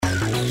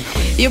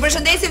Ju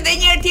përshëndesim dhe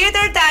një herë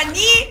tjetër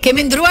tani.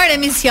 Kemi ndruar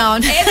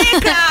emision. Edhe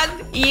ekran.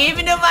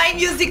 Jemi në My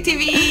Music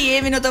TV,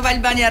 jemi në Top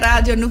Albania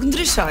Radio, nuk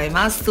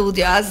ndryshojmë as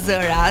studio, as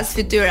zëra, as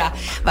fytyra.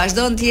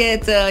 Vazhdon të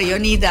jetë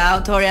Jonida,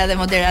 autoreja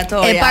dhe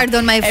moderatorja.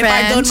 Pardon my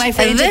friend.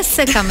 Dhe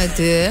se kam me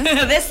ty.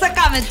 Dhe se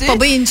kam me ty. Po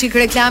bëjnë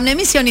çik reklam në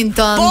emisionin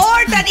tonë.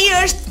 Por tani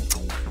është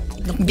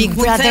Big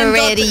Brother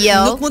Radio.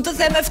 Nuk mund të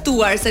them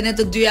ftuar se ne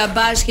të dyja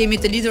bashkë jemi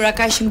të lidhura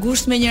kaq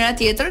ngushtë me njëra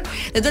tjetrën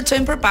dhe do të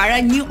çojmë përpara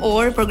 1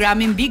 orë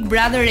programin Big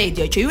Brother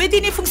Radio, që ju e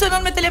dini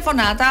funksionon me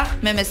telefonata,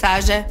 me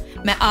mesazhe,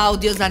 me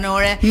audio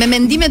zanore, me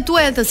mendimet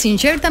tuaja të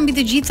sinqerta mbi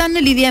të gjitha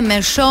në lidhje me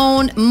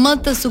show-n më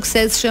të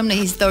suksesshëm në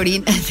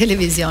historinë e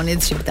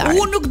televizionit shqiptar.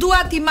 Unë nuk dua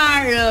t'i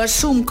marr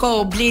shumë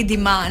kohë Bledi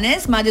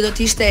Manes, madje do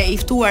të ishte i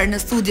ftuar në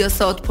studio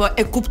sot, po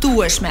e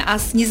kuptueshme,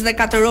 as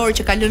 24 orë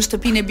që ka lënë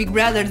shtëpinë e Big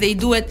Brother dhe i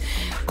duhet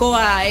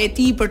koha e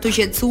tij për të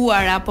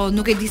qetësuar apo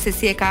nuk e di se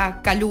si e ka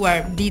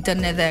kaluar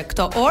ditën edhe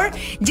këto orë.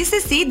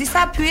 Gjithsesi,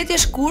 disa pyetje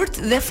shkurt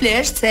dhe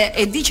flesh se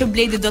e di që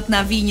Bledi do të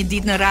na vijë një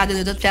ditë në radio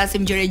dhe do të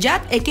flasim gjëre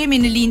gjatë. E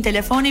kemi në linjë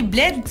telefoni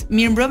Bled,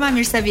 mirëmbrëma,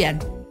 mirë se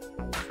vjen.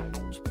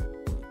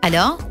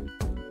 Alo?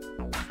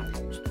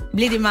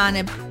 Bledi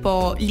Mane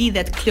po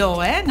lidhet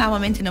Kloe nga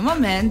momenti në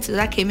moment,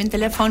 dhe kemi në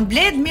telefon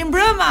Bled,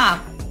 mirëmbrëma.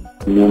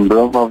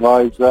 Mirëmbrëma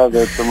vajza,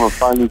 dhe të më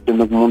falni që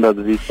nuk mund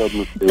të vi sot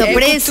në studio. Të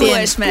presim,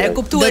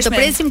 kuptueshme. Do të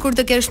presim kur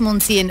të kesh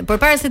mundësinë.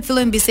 Përpara se të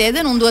fillojmë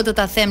bisedën, unë duhet të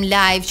ta them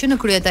live që në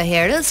krye të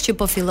herës që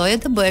po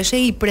filloje të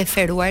bëheshe i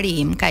preferuari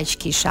im, kaq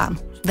kisha.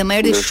 Dhe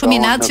më erdhi shumë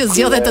i natë që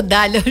zgjodhe të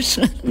dalësh.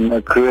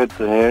 Në krye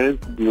të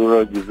herës, ju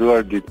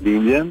urojë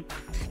ditëlindjen.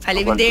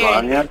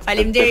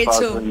 Faleminderit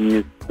shumë.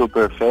 Një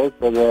super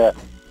fest edhe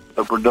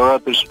të përdora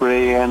të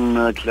shprehjen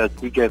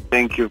klasike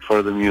thank you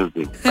for the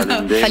music.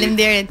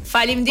 Faleminderit.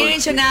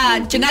 Faleminderit që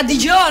na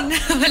dëgjon.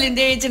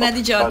 Faleminderit që na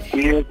dëgjon.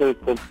 Patjetër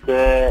sepse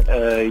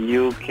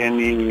ju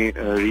keni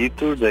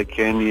rritur dhe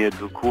keni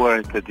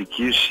edukuar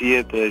kritikisht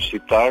shihet e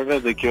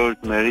shqiptarëve dhe kjo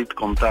është merit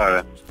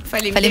kombëtare.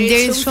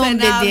 Faleminderit shumë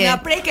Bledi. Na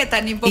preket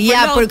tani po.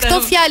 Ja, për këto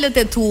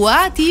fjalët e tua,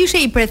 ti ishe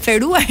i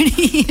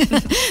preferuari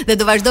dhe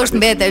do vazhdosh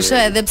mbetesh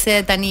edhe pse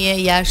tani je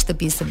jashtë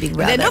shtëpisë së Big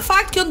Brother. Dhe në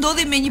fakt kjo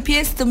ndodhi me një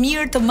pjesë të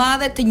mirë të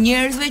madhe të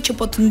njerëzve që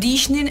po të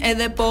ndiqnin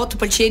edhe po të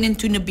pëlqenin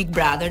ty në Big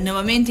Brother. Në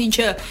momentin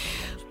që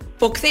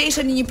po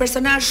ktheheshin në një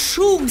personazh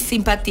shumë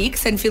simpatik,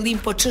 se në fillim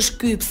po ç'është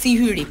ky,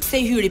 pse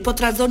hyri, po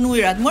trazon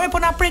ujërat. More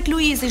po na prek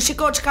Luizin,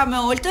 shiko ç'ka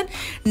me Oltën.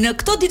 Në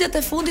këto ditët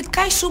e fundit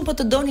kaq shumë po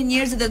të donin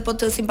njerëzit dhe po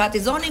të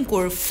simpatizonin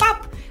kur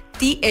fap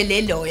ti e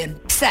le lojën.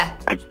 Pse?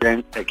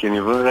 E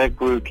keni vënë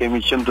kur kemi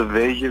qenë të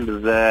vegjël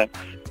dhe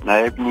na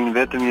jepnin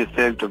vetëm një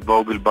sel të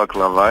vogël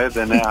baklavaj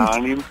dhe ne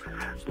hanim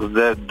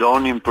dhe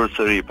donim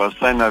përsëri.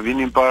 Pastaj na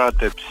vinin para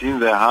tepsin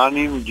dhe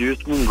hanim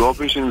gjysmën,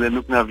 ngopeshin dhe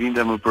nuk na vinte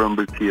më për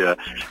ëmbëlsira.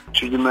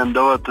 Kështu që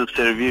mendova të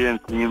serviren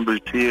një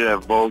ëmbëlsirë e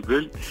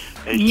vogël,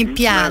 një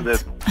pjatë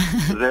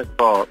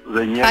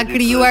dhe një pa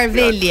krijuar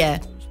velje.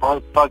 Po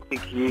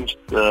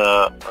faktikisht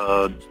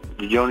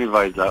dëgjoni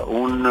vajza,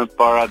 unë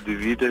para 2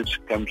 vitesh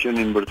kam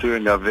qenë i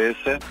mbërthyer nga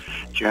vese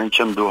që kanë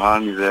qenë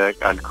duhani dhe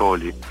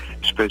alkooli.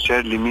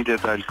 Shpeqer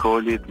limitet e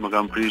alkoolit më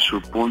kanë prishur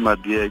punë,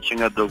 madje që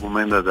nga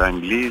dokumentat e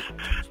Anglisë,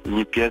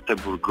 një pjesë e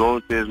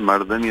burgosis,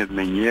 marrëdhëniet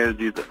me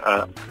njerëzit,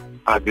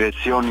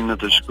 agresioni në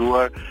të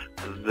shkruar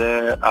dhe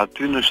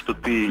aty në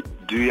shtëpi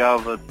 2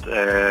 javët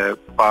e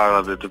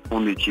para dhe të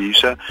fundit që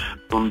isha,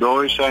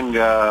 mundohesha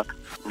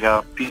nga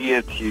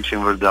pijet që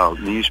ishin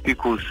vërdall. Në një shtëpi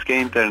ku s'ke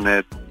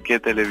internet,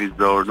 ke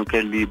televizor, nuk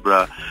ke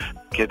libra,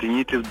 ke të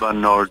njëjtit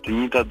banorë, të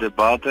njëjta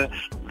debate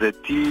dhe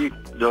ti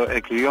do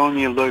e krijon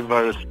një lloj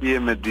varësie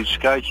me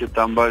diçka që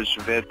ta mbash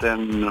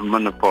veten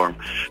më në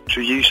formë.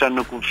 Kështu që isha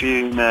në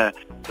kufirin e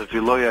të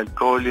filloj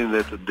alkoolin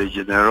dhe të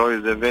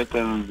degeneroj dhe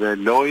veten dhe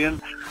lojën,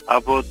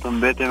 apo të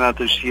mbetem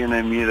atë shihen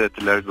e mirë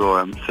të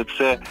largohem,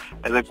 sepse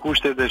edhe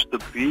kushtet e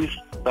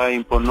shtëpisë ta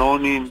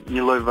impononin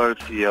një lloj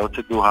varësie,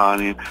 ose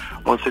duhanin,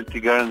 ose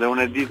cigaren, dhe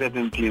unë e di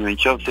vetën time,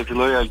 nëse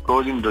filloj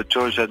alkoolin do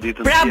çohesha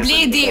ditën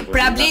tjetër.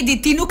 Pra Bledi,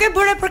 ti nuk e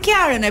bëre për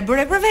Kiarën, e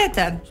bëre për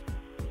veten.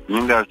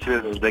 Një nga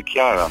arsyet është dhe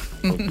Kiara.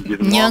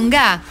 Një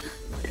nga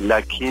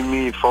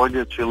lakimi i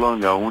foljes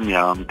fillon nga unë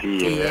jam, ti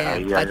je,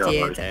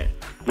 patjetër.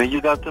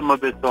 Megjithatë më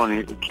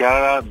besoni,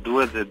 Kiara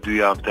duhet dhe 2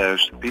 javë të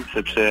shtëpi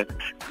sepse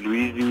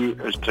Luizi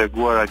është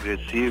treguar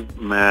agresiv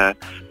me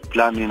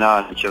planin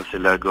A që se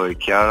largoi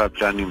Kiara,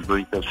 planin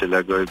B që se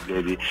largoi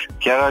Bledi.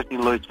 Kiara është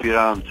një lloj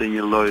spirance,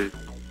 një lloj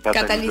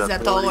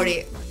katalizatori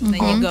në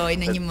një gojë,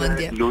 në një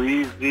mendje.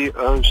 Luizi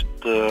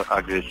është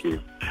agresiv.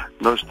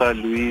 Ndoshta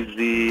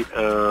Luizi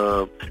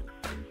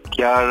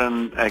Kiarën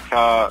e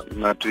ka,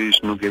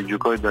 natyrisht nuk e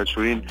gjykoj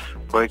dashurinë,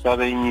 po e ka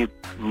dhe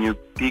një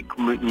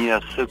pikë, një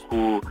asë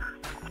ku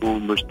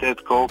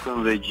mbështet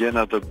kokën dhe gjen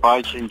atë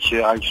paqen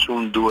që aq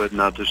shumë duhet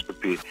në atë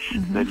shtëpi.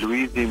 Dhe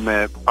Luizi me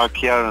pa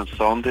Kiarën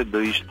sonte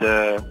do ishte,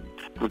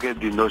 nuk e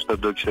di, ndoshta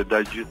do kishte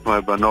dalë gjysma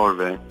e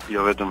banorëve,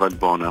 jo vetëm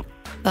Valbona.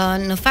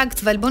 Në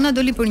fakt Valbona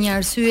doli për një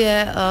arsye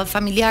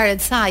familjare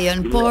të saj,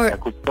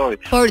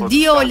 por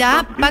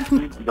Diola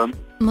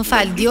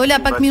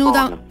pak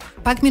minuta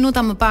pak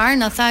minuta më parë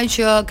na tha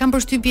që kam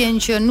përshtypjen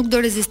që nuk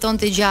do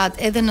rezistonte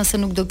gjatë edhe nëse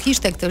nuk do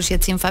kishte këtë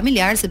shqetësim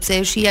familjar sepse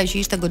e shija që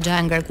ishte goxha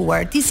e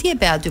ngarkuar. Ti si e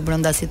pe aty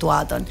brenda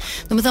situatën?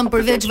 Domethënë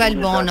përveç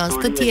Valbonës,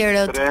 të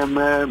tjerët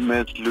me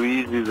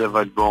Luizi dhe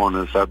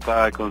Valbonës,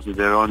 ata e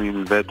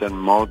konsideronin veten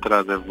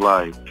motra dhe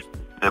vllai.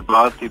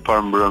 Debati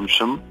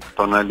parmbrëmshëm,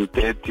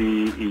 tonaliteti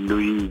i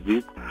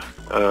Luizit,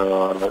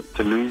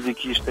 të Luizi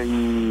kishte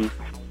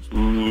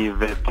një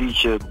veti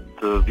që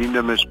të vinte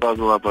me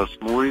shpatulla pas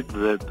murit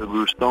dhe të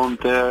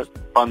grushtonte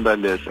pa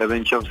ndales, edhe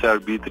nëse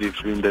arbitri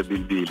frynte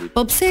bilbilit.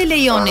 Po pse e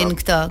lejonin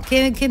këtë?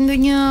 Ke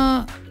ndonjë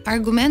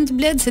argument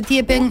Bled se ti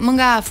e pe më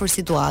nga afër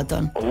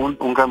situatën?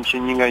 Un kam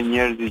qenë një nga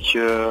njerëzit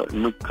që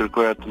nuk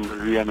kërkoja të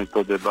ndërhyja në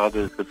këto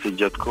debate, sepse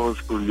gjatë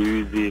kohës kur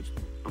Luizi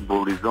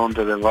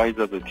burrizonte dhe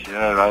vajzat e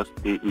tjera,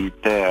 rasti i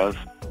Teas,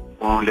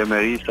 unë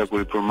lemerisa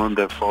kur i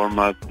përmende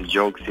format,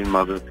 gjoksin,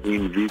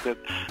 madhësin, vitet,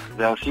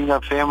 dhe asnjë nga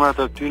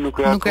femrat aty nuk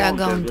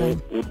reagonte.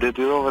 U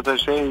detyrova të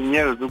sheh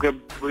njerëz, nuk e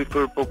bëj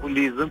për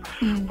populizëm,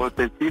 por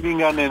te cili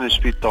nga ne në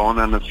shtëpinë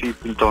tonë, në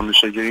fitin tonë, në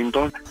shoqërinë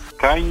tonë,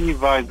 ka një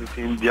vajzë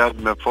si një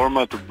djalë me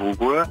forma të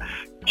bukura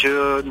që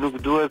nuk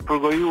duhet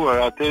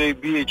përgojuar. Atëherë i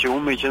bie që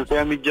unë me qenë se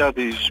jam i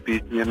gjatë i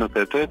shtëpisë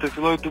 93 të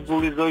filloj të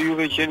burrizoj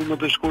juve qeni më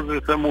të shkurtër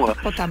se mua.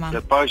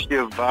 Dhe pash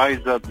që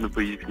vajzat në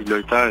përgjithësi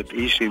lojtarët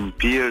ishin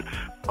pirë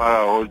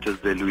para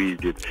Oltës dhe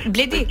Luizit.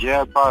 Bledi,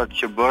 gjëja e parë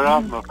që bëra,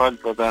 më fal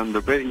po ta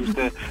ndërprer,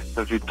 ishte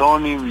të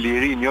fitonim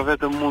lirinë, jo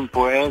vetëm unë,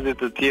 po edhe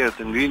të tjerë,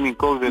 të ngrinin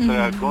kokë dhe të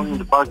reagonin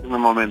të paktën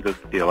në momente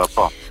të tilla,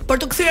 po. Por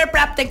të kthyer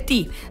prapë tek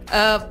ti.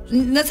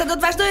 Nëse do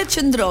të vazhdoje të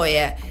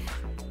qëndroje,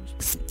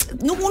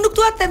 nuk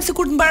dua të them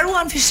sikur të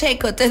mbaruan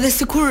fishekët, edhe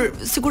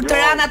sikur të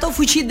ranë ato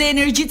fuqi dhe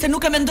energji, se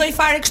nuk e mendoj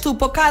fare kështu,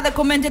 po ka edhe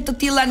komente të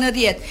tilla në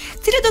rrjet.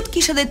 Cile do të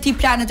kishe dhe ti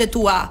planet e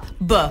tua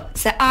B,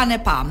 se anë e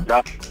pam?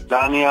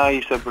 Dania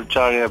ishte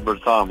përçarja e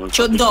bërthamës.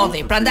 Që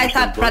ndodhi,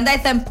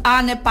 prandaj them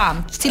anë e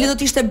pam. Cili do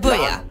të ishte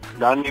B-ja?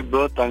 Dani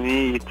B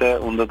tani ishte,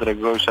 unë do të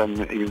rregosha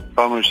i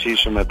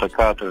pamëshirshëm me të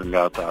katër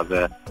nga ata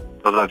dhe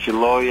do ta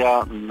filloja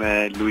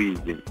me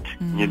Luizin.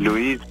 Një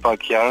Luiz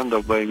pak jarën do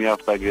bëj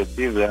mjaft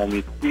agresiv dhe jam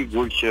i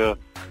sigurt që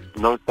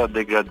ndoshta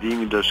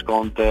degradimi do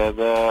shkonte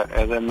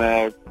edhe me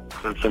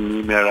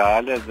kërcënime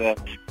reale dhe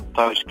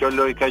tash kjo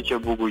lojë ka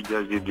që bukur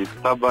 60 ditë.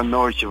 Ta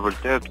banorë që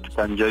vërtet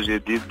kanë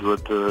 60 ditë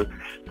duhet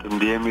të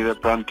ndjehemi dhe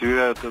pranë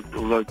tyre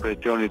të lloj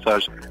presioni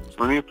tash.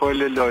 Më mirë po e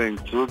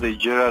lejojnë këtu dhe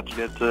gjërat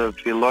le të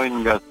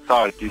fillojnë nga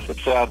starti,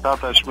 sepse ata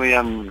tashmë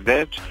janë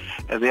veç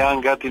edhe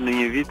janë gati në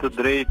një vit të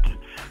drejtë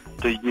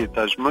të gjithë.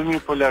 Tash më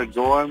mirë po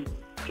largohem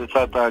se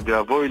sa ta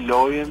agravoj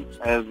lojën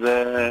edhe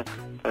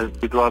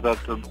situata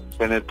të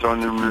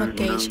penetronin në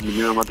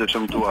mënyrë më të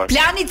shëmtuar.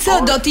 Plani C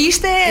do të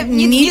ishte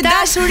një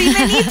dashuri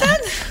me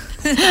Nitën?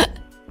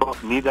 Po,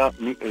 Nida,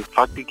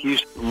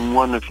 faktikisht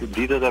mua në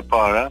ditët e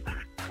para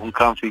unë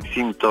kam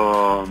fiksim të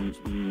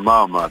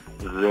mamat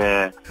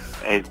dhe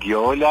e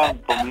djola,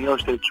 po më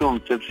është e qumë,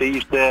 sepse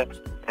ishte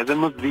edhe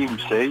më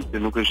dhimbsej, që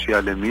nuk është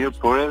fjalë e mirë,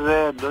 por edhe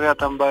doja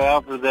ta mbaj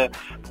afër dhe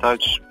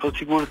tash po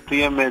sigurt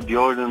të jem me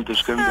djolën të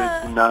shkojmë në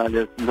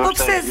finale. Po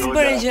pse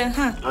s'bëre gjë,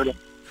 ha?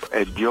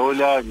 E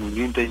djola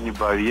vinte një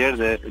barierë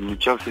dhe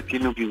nëse ti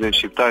nuk ishe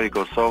shqiptar i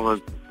Kosovës,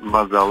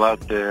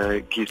 mazallat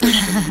kishte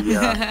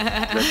shkëmbia.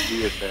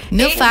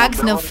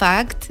 Në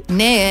fakt,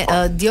 ne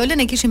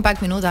djolën e kishim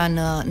pak minuta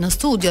në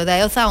studio dhe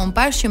ajo tha un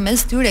pash që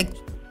mes tyre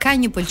ka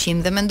një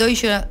pëlqim dhe mendoj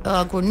që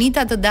kur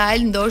Nita të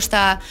dalë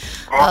ndoshta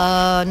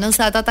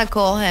nëse ata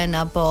takohen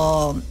apo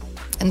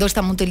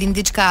ndoshta mund të lind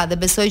diçka dhe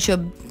besoj që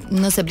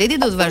nëse Bledi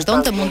do të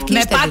vazhdonte mund të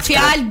kishte me pak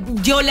fjalë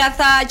Djola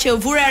tha që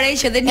vura re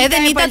që edhe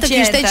Nita të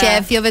kishte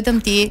qef, jo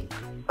vetëm ti.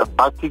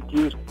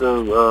 Faktikisht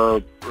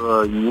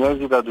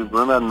njerëzit aty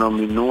brenda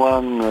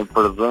nominuan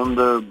për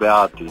dhëndër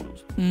Beatin.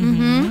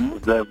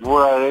 Dhe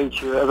vura re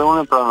që edhe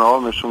unë e pranova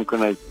me shumë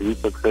kënaqësi,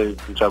 sepse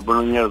kisha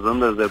bërë një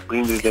dhëndër dhe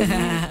prindrit e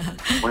mi.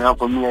 Unë jam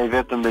fëmija i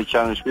vetëm dhe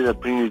qanë në shtëpi dhe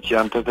prindrit që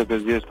janë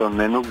 85 vjeç tonë,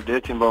 ne nuk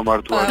vdesim pa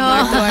martuar.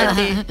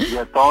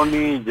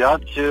 Jetoni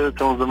gjatë që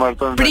të mos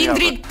martohen.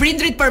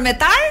 Prindrit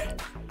përmetar?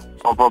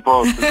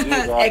 Po.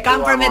 E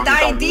kam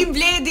përmetarin tim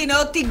Bledin,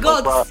 o ti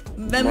goc,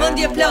 me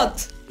mendje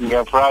plot.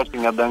 Nga Frashi,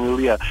 nga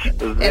Danillia.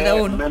 Dhe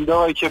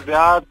mendoj që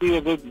Beati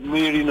edhe më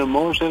i ri në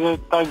moshë edhe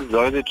ta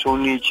gëzoj dhe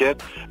çuni i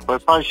qet,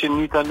 por pa që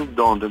Nita nuk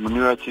donte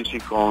mënyra si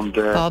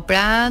shikonte. Po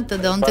pra,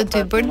 të donte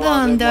ty për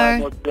dhëndër.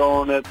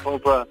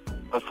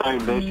 Pastaj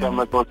veshja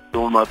me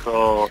kostum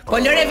ato. Po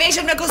lëre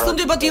veshën me kostum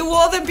ty, po ti u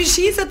odhen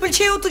pishisë, të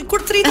pëlqeu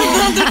kur tritet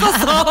dhëndër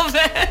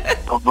Kosovë.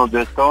 Po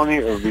bestoni,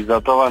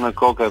 vizatova në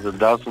kokën e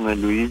dasën e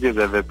Luizit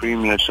dhe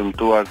veprimi e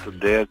shëmtuar të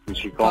Deas, i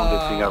shikonte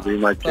si nga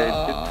brima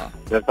qeshit.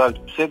 Dhe thash,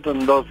 pse të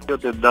ndos kjo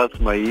te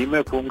dasma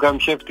ime, ku më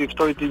kam qef të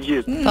ftoj të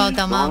gjithë. Po,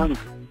 tamam.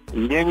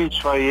 Jemi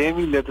çfarë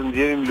jemi, le të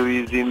ndjerim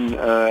Luizin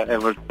e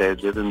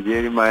vërtet, le të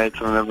ndjerim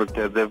maestron e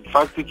vërtet. Dhe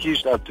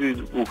faktikisht aty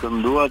u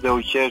këndua dhe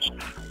u qesh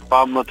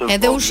pa më të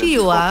edhe u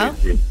shiua.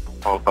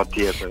 Po,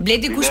 patjetër.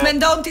 Bledi, kush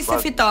mendon ti se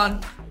fiton?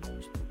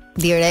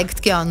 Direkt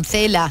kjo, në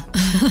thela.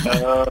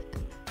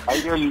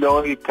 Ajo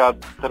lojë ka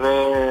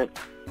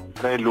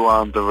tre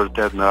luanë të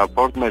vërtet në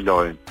raport me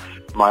lojën.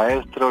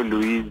 maestro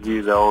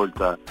Luizi dhe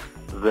Olta.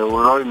 Dhe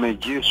uroj me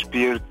gjithë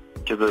shpirt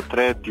që të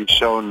tretë t'i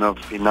shoh në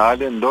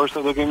finale. Ndoshta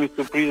do kemi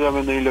surpriza me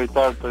ndonjë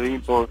lojtar të ri,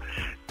 por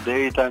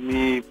deri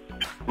tani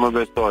më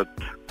besohet.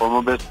 Po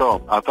më beso,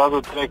 ata të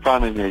tre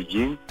kanë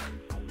energjinë,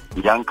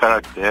 janë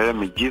karaktere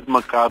me gjithë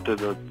mëkatet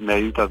dhe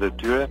meritat e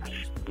tyre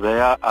dhe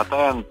ata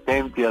janë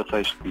tempi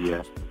asaj shtëpie.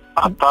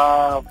 Ata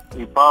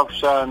i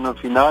pafsha në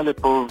finale,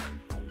 por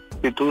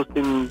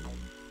fituesin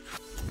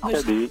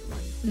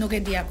nuk e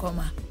di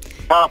akoma.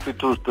 Ka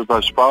fitues të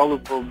pashpallur,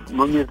 po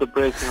më mirë të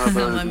presim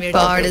atë.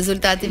 Po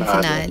rezultatin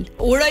final.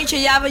 Uroj që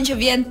javën që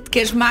vjen të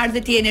kesh marrë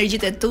dhe ti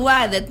energjitë tua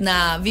edhe të na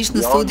vish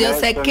në studio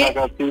se ke.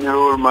 Ka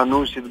sinjor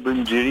Manushi të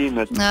bëjmë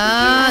xhirimet.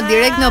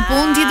 Direkt në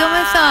punë ti do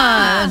me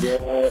thënë.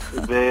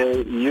 Dhe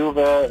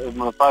juve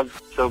më fal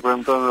se u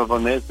premtova në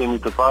vonesë, jemi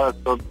të parë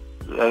sot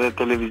edhe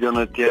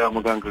televizionet tjera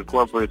më kanë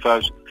kërkuar, por i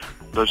thash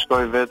do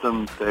shkoj vetëm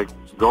tek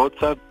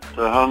gocat,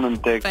 të hënën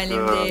tek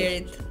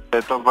Faleminderit.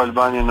 Top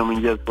Albania në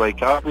mëngjes play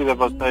kapi dhe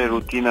pastaj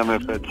rutina me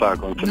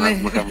Fetsakon, që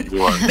më kam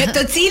dëgjuar. Me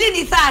të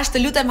cilin i thash,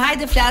 të lutem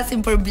hajde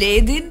flasim për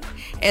Bledin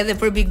edhe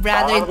për Big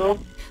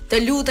Brotherin. Të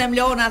lutem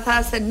Lona,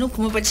 tha se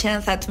nuk më pëlqen,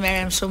 tha të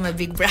merrem shumë me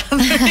Big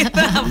Brotherin.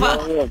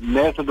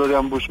 Nëse do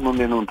t'jam mbush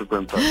mendjen unë të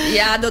premtoj.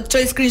 Ja, do të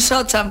çoj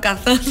screenshot çam ka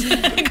thënë.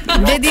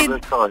 Bledi,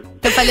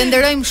 të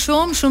falenderojmë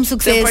shumë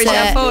suksese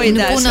në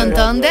punën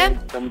tënde.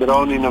 Të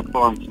ndroni në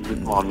formë si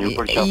gjithmonë, ju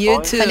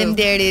përqafoj.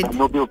 Faleminderit.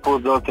 Nuk ju po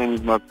do të jeni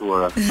të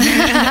matuara.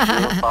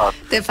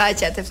 Te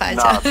faqa.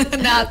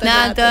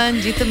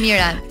 Natën, gjithë të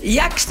mira.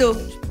 Ja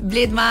kështu.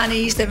 Bledi Mane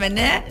ishte me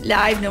ne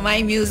live në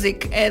My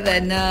Music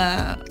edhe në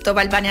Top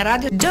Albania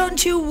Radio.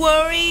 Don't you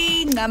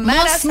worry, nga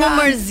mos më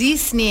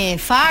mërzisni,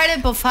 fare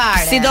po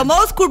fare.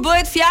 Sidomos kur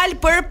bëhet fjalë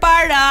për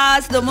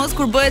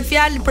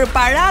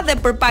para, dhe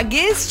për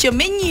pagesë që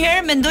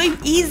menjëherë mendojmë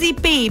Easy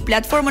Pay,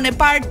 platformën e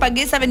parë të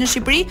pagesave në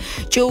Shqipëri,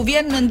 që u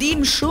vjen në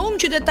ndihmë shumë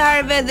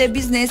qytetarëve dhe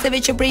bizneseve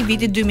që prej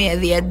vitit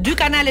 2010. Dy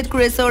kanalet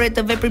kryesore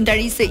të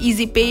veprimtarisë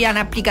Easy Pay janë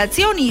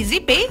aplikacioni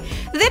Easy Pay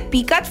dhe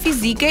pikat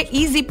fizike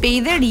Easy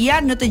Pay dhe Ria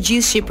në të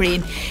gjithë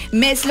Shqipërinë.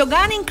 Me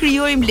sloganin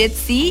krijojmë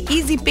lehtësi,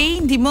 Easy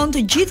Pay ndihmon të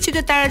gjithë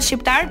qytetarët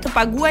shqiptar të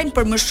paguajnë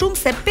për më shumë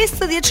se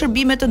 50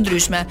 shërbime të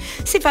ndryshme,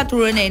 si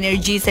faturën e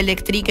energjisë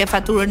elektrike,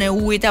 faturën e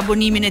ujit,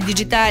 abonimin e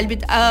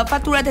digitalit,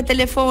 faturat e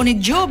telefonit,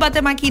 gjobat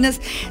e makinës,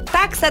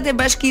 taksat e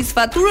bashkisë,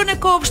 faturën e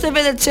kopshteve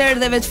dhe të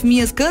çerdheve të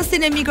fëmijës,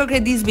 këstin e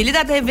mikrokreditës,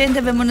 biletat e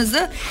eventeve MNZ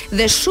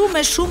dhe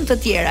shumë të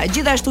tjera.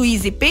 Gjithashtu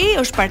Easy Pay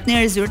është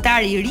partner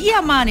zyrtar i Ria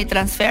Mani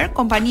Transfer,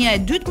 kompania e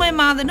dytë më e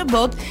madhe në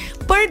botë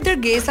për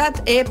dërgesat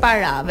e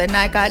parave. Na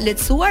e ka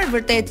lehtësuar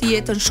vërtet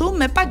jetën shumë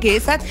me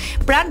pagesat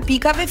pranë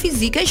pikave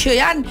fizike që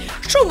janë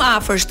shumë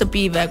afër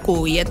shtëpive ku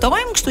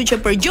jetojmë, kështu që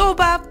për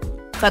gjoba,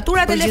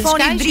 fatura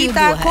telefoni,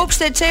 drita,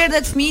 kopshte e çerdhe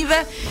të fëmijëve,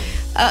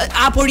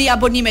 apo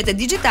abonimet e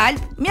digital,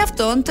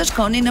 mjafton të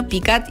shkoni në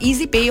pikat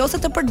Easy Pay ose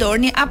të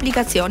përdorni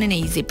aplikacionin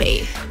e Easy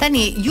Pay.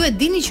 Tani, ju e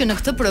dini që në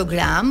këtë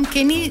program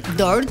keni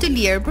dorë të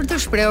lirë për të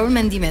shprehur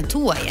mendimet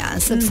tuaja,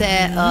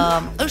 sepse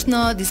është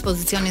në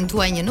dispozicionin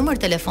tuaj një numër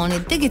telefoni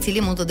tek i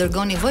cili mund të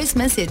dërgoni voice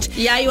message.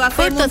 Ja ju a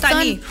them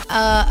tani.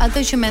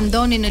 Atë që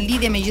mendoni në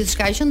lidhje me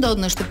gjithçka që ndodh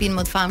në shtëpinë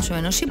më të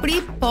famshme në Shqipëri,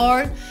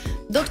 por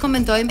do të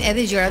komentojmë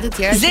edhe gjërat e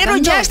tjera.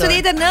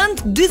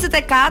 069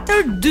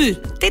 44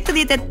 2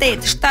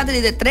 88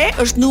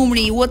 73 është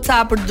numri i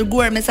WhatsApp për të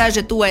dërguar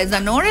mesazhet tuaja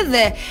zanore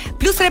dhe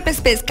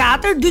 +355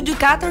 4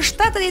 224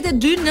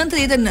 72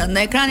 99.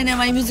 Në ekranin e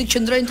My Music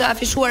qëndrojnë të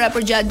afishuara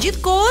për gjatë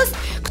gjithë kohës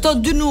këto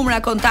dy numra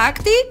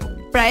kontakti,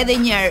 pra edhe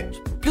një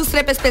herë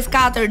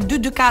 +355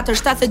 224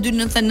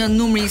 7299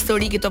 numri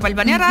historik i Top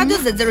Albania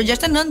Radios dhe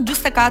 069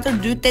 44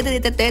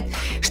 288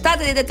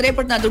 73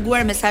 për të na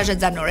dërguar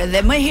mesazhet zanore. Dhe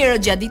më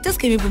herët gjatë ditës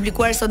kemi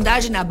publikuar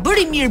sondazhin a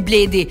bëri mirë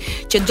Bledi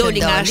që doli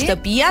nga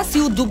shtëpia,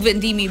 si u duk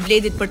vendimi i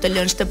Bledit për të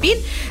lënë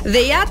shtëpinë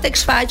dhe ja tek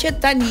shfaqet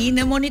tani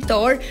në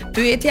monitor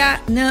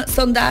pyetja në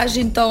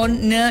sondazhin ton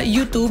në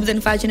YouTube dhe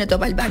në faqen e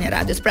Top Albania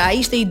Radios. Pra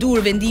ishte i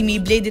dur vendimi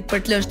i Bledit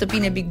për të lënë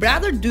shtëpinë e Big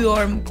Brother, 2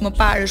 orë më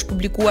parë është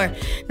publikuar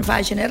në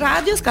faqen e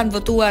radios, kanë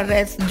votuar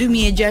rreth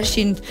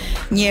 2600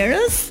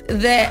 njerëz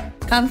dhe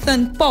kanë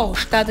thënë po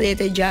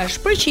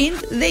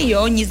 76% dhe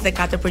jo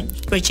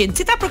 24%.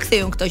 Si ta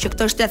përkthejun këto që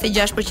këto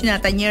 76%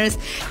 ata njerëz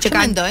që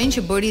kanë mendojnë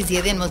që bëri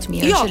zgjedhjen më të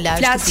mirë që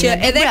lash që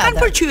edhe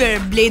kanë përqyer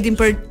Bledin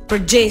për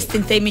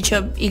gestin, themi që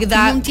i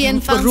dha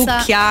rrugë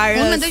qarë.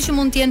 Unë mendoj që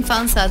mund të jenë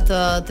fansa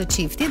të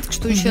çiftit,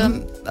 kështu që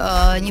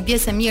një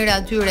pjesë e mirë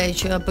atyre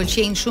që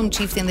pëlqejnë shumë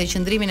çiftin dhe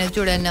qëndrimin e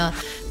tyre në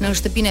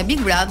shtëpinë e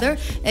Big Brother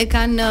e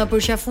kanë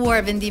përqafuar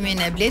vendimin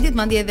e Bledit,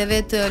 madje edhe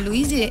vetë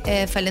Luizi e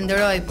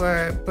falenderoi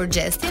për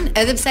gestin,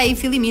 edhe pse ai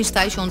fillimisht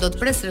tha që unë do të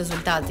pres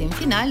rezultatin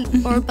final,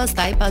 por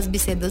pastaj pas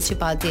bisedës që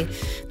pati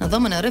në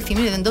dhomën e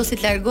rrëfimit vendosi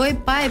të largojë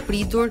pa e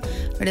pritur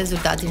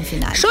rezultatin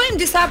final. Shohim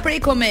disa prej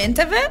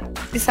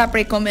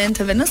komenteve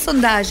në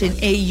sondazhin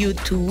e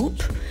YouTube.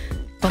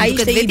 Ai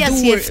ishte i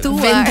dur.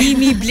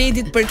 Vendimi i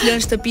Bledit për të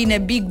lënë shtëpinë e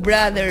Big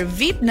Brother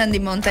VIP na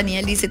ndihmon tani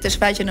Alisi të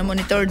shfaqë në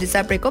monitor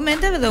disa prej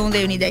komenteve dhe unë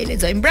dhe Unida i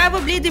lexojmë.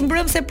 Bravo Bledi,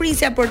 mbrëm se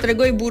prisja por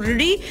tregoi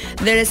burrëri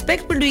dhe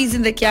respekt për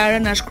Luizin dhe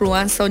Kiarën, na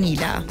shkruan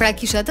Sonila. Pra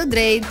kisha të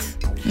drejtë.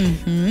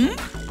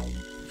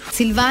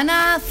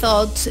 Silvana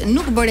thot,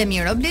 nuk bëre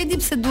mirë o Bledi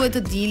pse duhet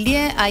të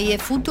dilje, ai e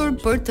futur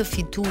për të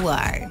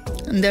fituar.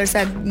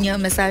 Ndërsa një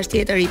mesazh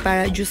tjetër i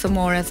para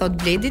gjysmore thot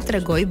Bledi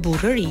tregoi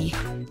burrëri.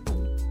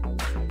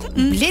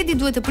 Bledi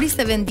duhet të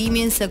priste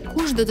vendimin se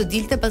kush do të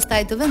dilte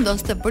pastaj të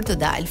vendoste për të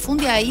dalë.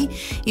 Fundi ai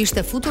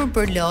ishte futur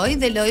për lojë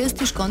dhe lojës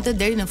t'i shkonte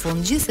deri në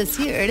fund.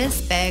 Gjithsesi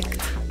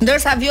respekt.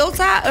 Ndërsa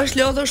Vjoca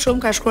është lodhur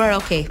shumë, ka shkruar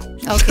okay.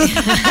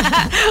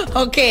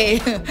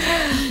 Okej.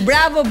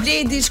 Bravo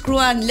Bledi,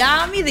 shkruan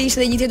Lami dhe ishte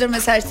edhe një tjetër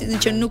mesazh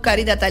që nuk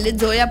arrita ta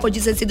lexoja, por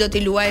gjithsesi do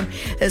t'i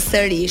luajmë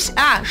sërish.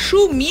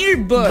 Shumë mirë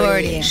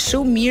bëri.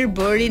 Shumë mirë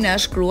bëri, na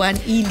shkruan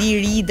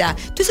Ilirida.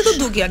 Ty se do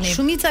dukjoni?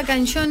 Shumica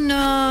kanë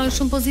qenë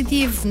shumë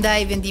pozitiv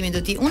ndaj vendimit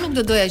të tij. Unë nuk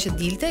do doja që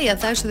dilte, ja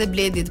thash edhe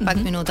Bledit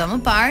pak minuta më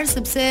parë,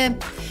 sepse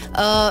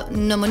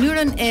në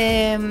mënyrën e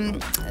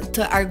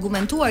të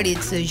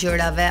argumentuarit të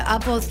gjërave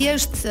apo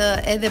thjesht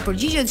edhe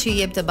përgjigjet që i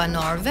jep të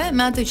banorëve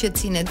me atë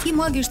qetësinë e tij,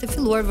 mua kishte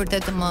filluar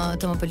vërtet të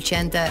më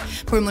pëlqente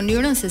për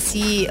mënyrën se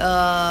si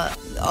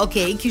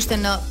kishte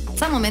në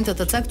ca momente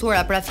të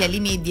caktuara, pra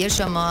fjalimi i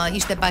djeshëm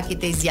ishte pak i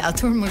të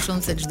zgjatur më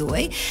shumë se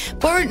ç'duhej,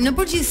 por në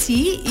përgjithësi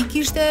i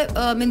kishte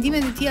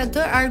mendimet e tija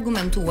të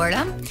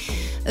argumentuara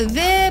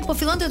dhe po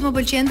fillonte të më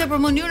pëlqente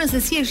për mënyrën se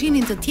si e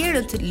shihnin të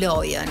tjerët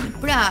lojën.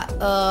 Pra,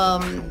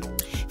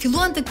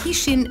 filluan të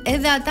kishin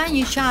edhe ata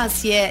një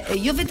qasje,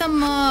 jo vetëm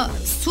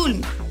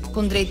sulm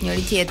kundrejt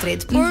njëri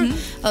tjetrit, por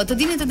të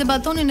dinin të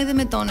debatonin edhe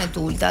me tone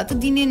të ulta, të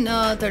dinin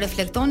të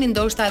reflektonin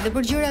ndoshta edhe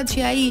për gjërat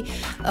që ai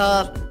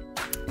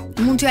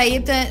mund t'ja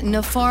jepte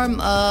në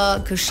formë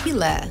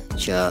këshille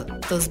që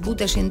të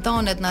zbuteshin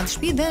tonet në atë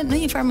shtëpi dhe në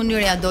një farë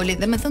mënyrë ja doli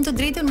dhe me thënë të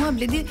drejtën mua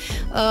Bledi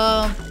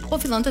po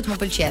fillonte të më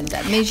pëlqente.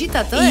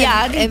 Megjithatë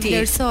e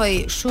vlerësoj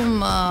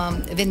shumë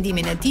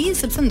vendimin e tij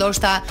sepse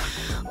ndoshta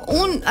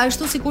unë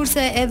ashtu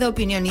sikurse edhe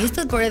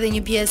opinionistët, por edhe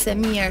një pjesë e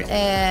mirë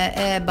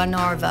e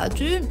banorëve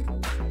aty,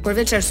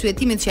 përveç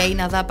arsyetimit që ai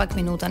na dha pak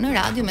minuta në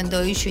radio,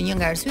 mendoj që një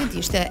nga arsyet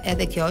ishte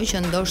edhe kjo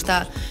që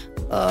ndoshta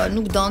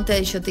nuk donte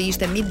që të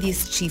ishte midis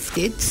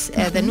çiftit,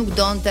 edhe nuk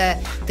donte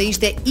të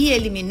ishte i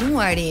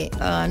eliminuari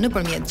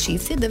nëpërmjet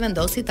çiftit dhe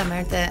vendosi ta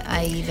merrte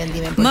ai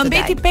vendimin për të dalë. Më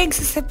mbeti peng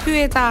se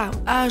pyeta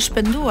a është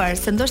penduar,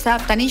 se ndoshta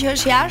tani që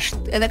është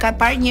jashtë edhe ka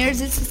parë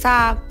njerëzit se sa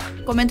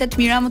komente të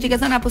mira mund t'i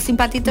ketë thënë apo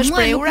simpati të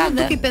shprehura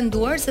dhe nuk i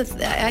penduar se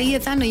ai e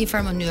tha në një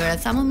farë mënyrë,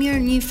 sa më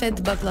mirë një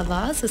fet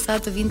baklava se sa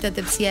të vinte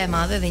tepsia e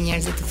madhe dhe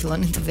njerëzit të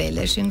fillonin të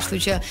veleshin, kështu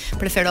që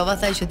preferova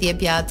tha që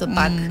t'jepja atë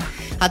pak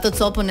atë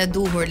copën e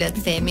duhur, le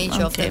të themi,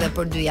 qoftë edhe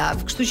për 2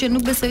 javë. Kështu që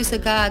nuk besoj se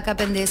ka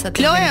pendesa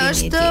të vendimit. Kloe,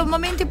 është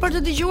momenti për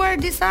të dëgjuar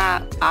disa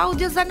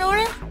audio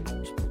zanore?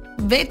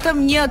 Vetëm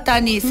një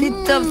tani, si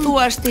të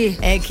thuash ti.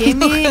 E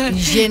kemi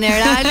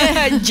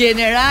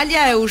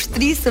generalja e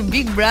ushtrisë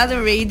Big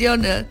Brother Radio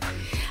në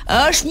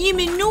është 1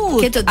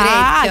 minutë. Këtë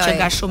drejtë që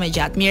ka shumë e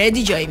gjatë. Mirë, e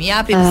dëgjojmë,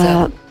 japim zë.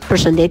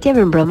 Përshëndetje,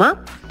 mirëmbrëma.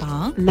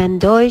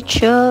 Mendoj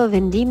që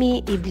vendimi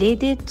i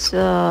Bledit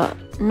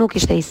nuk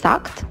ishte i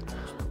saktë.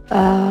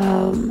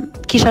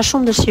 Kisha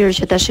shumë dëshirë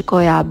që ta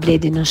shikoja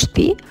Bledin në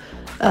shtëpi.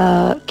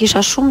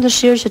 Kisha shumë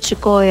dëshirë që të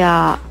shikoja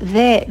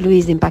dhe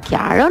Luizin pa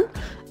Kiarën.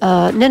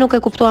 Ne nuk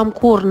e kuptuam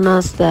kurrë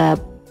nëse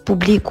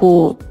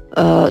publiku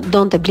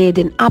donte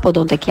Bledin apo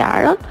donte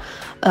Kiarën,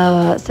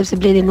 sepse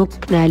Bledi nuk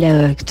na e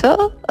lejoi këtë.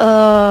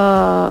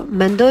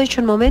 Mendoj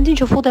që në momentin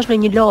që futesh në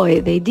një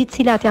lojë dhe i di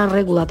cilat janë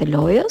rregullat e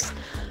lojës,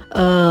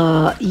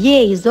 je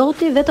i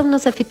zoti vetëm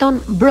nëse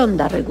fiton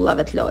brenda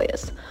rregullave të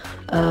lojës.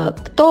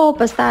 Këto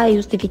pastaj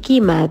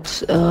justifikimet,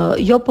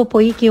 jo po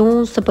iki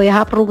unë se po i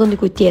hap rrugën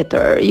dikujt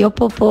tjetër, jo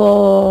po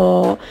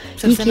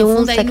iki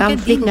unë se kam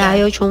frikë nga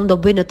ajo që unë do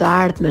bëj në të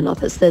ardhmen,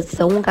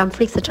 se unë kam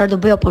frikë se çfarë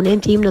do bëj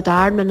oponenti im në të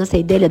ardhmen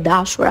nëse i dele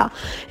dashura,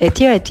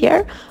 etj.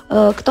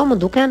 Këto më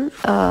duken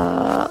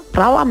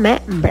prava me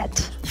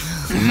mbret.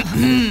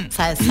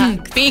 Sa e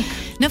sakt.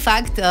 Në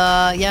fakt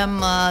jam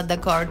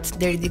dakord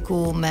deri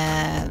diku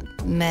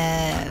me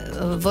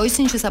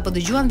voice-in që sapo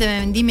dëgjuam dhe me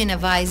mendimin e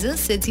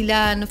vajzës, e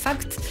cila në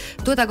fakt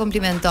duhet ta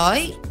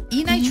komplimentoj.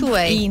 Ina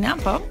quhej. Ina,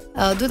 po.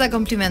 Duhet ta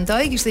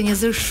komplimentoj, kishte një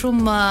zë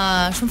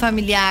shumë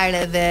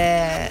familjare dhe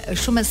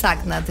shumë e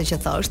saktë në atë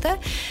që thoshte.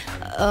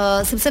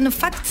 Sepse në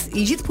fakt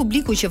i gjithë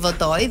publiku që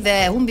votoi dhe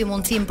humbi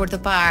mundësinë për të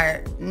parë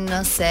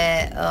nëse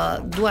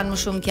duan më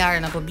shumë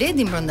Kiarën apo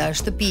Bledin brenda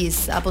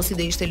shtëpisë apo si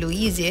do ishte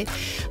Luizi,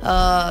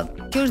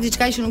 kjo është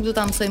diçka që nuk do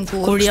ta mësojmë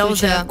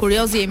kurrë.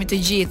 Kuriozi jemi të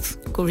gjithë.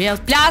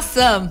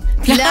 Plasëm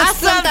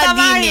ta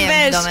dinim.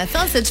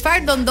 Domethënë se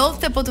çfarë do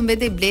ndodhte po të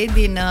mbetej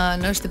Bledi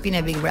në shtëpinë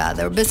e Big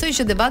Brother. Besoj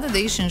që debatet do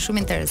ishin shumë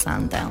interesante.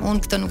 interesante.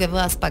 Unë këtë nuk e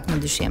vë as pak në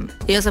dyshim.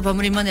 Jo se po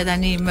më rimendja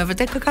tani, me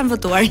vërtet kë kanë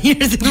votuar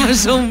njerëzit më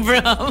shumë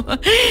pra.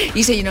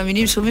 Ishte një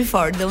nominim shumë i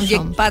fortë dhe unë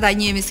djeg pata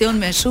një emision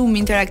me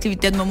shumë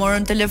interaktivitet, më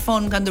morën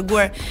telefon, kanë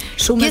dërguar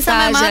shumë mesazhe. Pjesa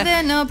më e madhe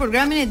në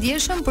programin e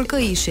dieshëm për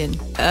kë ishin?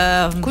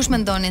 Kush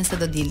mendonin se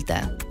do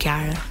dilte?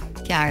 Kiara.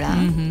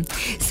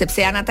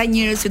 Sepse janë ata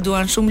njerëz që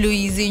duan shumë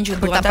Luizin, që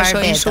duan ta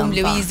shohin shumë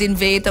Luizin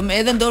vetëm,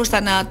 edhe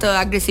ndoshta në atë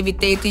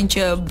agresivitetin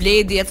që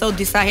Bledi e thot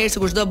disa herë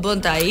sikur çdo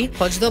bënte ai.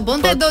 Po çdo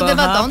bënte do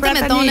debatonte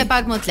me tone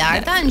pak më të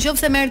larta,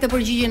 nëse merrte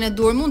përgjigjen e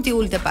dur, mund t'i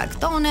ulte pak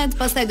tonet,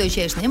 pastaj do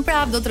qeshte një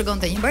prap, do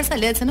tregonte një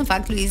barsalet se në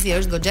fakt Luizi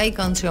është goxha i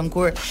këndshëm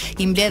kur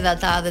i mbledh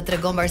ata dhe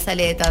tregon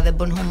barsaleta dhe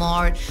bën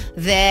humor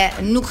dhe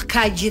nuk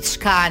ka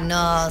gjithçka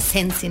në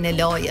sensin e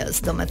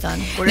lojës,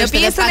 domethënë. Kur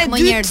është edhe pak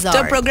më njerëzor.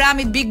 Të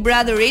programit Big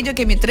Brother Radio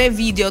kemi 3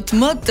 videot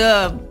më të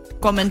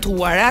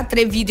komentuara,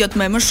 3 videot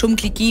me më shumë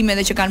klikime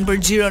dhe që kanë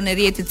bërë xhiron e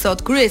rrjetit sot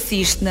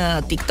kryesisht në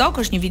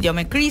TikTok. Është një video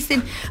me Krisin,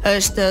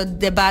 është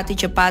debati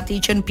që pati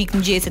që në pikë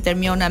mëngjesit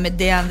Hermiona me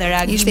Dean dhe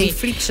reagimi ishte i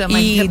frikshëm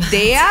ai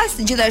Deas,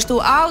 gjithashtu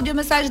audio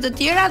mesazhe të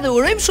tjera dhe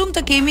urojmë shumë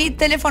të kemi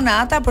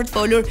telefonata për të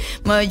folur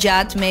më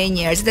gjatë me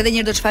njerëzit. Edhe një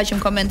herë do të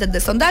shfaqim komentet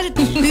dhe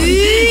sondazhet.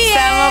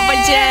 Sa më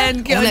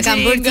pëlqen kjo. Unë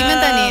kam bërë timen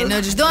tani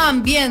në çdo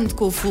ambient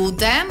ku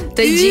futem.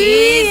 Të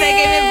gjithë e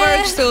kemi bërë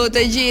kështu,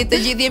 të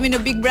gjithë jemi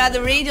në Big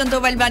Brother Radio, në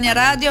Top Albania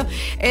Radio,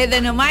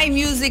 edhe në My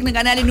Music në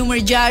kanalin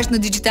numër 6 në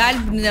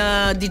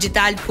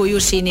digital ku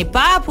ju shihni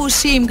pa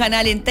pushim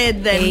kanalin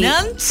 8 dhe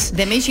 9.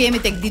 Dhe me që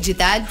jemi tek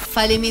digital,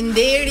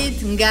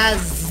 faleminderit nga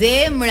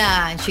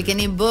zemra që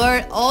keni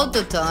bërë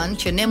OTT-n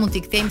që ne mund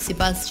t'i kthejmë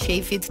sipas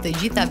shefit të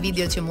gjitha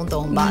videot që mund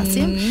të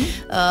humbasim.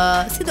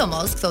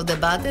 Sidomos këto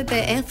debatet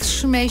e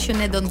edhshme që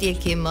ne do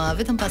ndjekim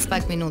vetëm pas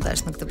pak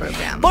minutash në këtë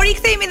program. Por i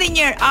kthejmë edhe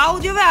një herë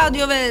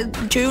audiove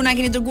që ju na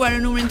keni dërguar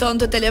në numrin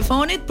tonë të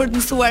telefonit për të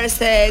mësuar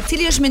se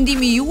cili është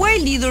mendimi juaj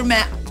lidhur me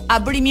a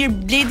bëri mirë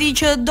Bledi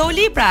që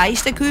doli, pra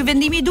ishte ky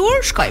vendimi i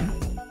dur? Shkojmë.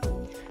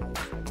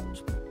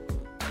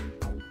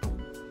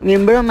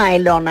 Mirëmbrëma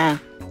Elona,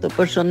 të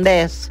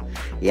përshëndes.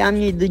 Jam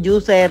një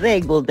dëgjuese e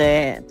rregullt e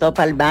Top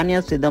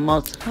Albania,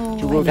 sidomos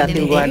që kur ka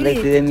filluar dhe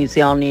ky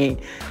emisioni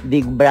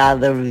Big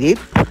Brother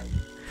VIP.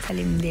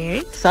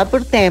 Faleminderit. Sa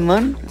për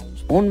temën,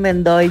 unë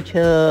mendoj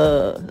që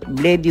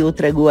Bledi u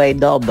treguai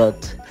dobët.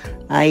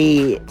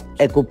 Ai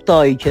e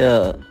kuptoi që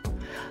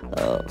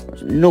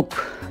nuk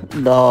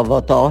do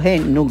votohej,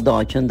 nuk do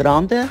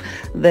qëndronte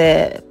dhe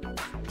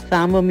tha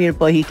më mirë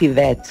po hiki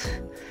vetë.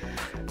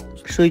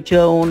 Kështu që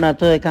unë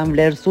atë e kam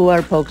vlerësuar,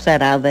 po kësaj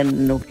radhe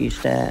nuk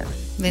ishte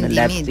në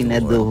lapsin e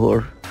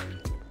duhur.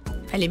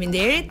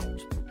 Faleminderit.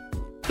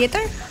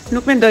 Tjetër?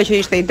 Nuk mendoj që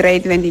ishte i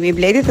drejtë vendimi i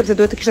Bledit, sepse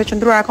duhet të kishte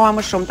qëndruar akoma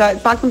më shumë. Të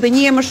paktën të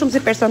njihe më shumë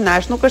si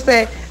personazh, nuk është se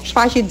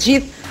shfaqi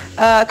gjithë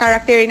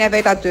karakterin e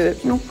vet aty.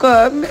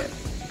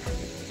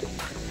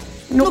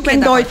 Nuk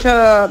mendoj që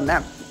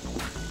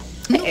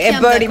e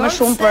bëri më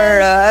shumë për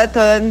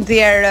të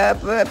nxjerrë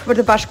për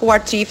të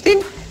bashkuar çiftin,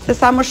 se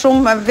sa më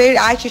shumë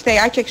aq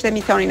e kishte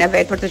misionin e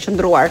vet për të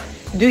qëndruar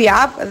 2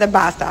 javë dhe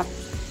basta.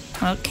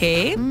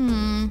 Okej.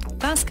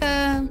 Paska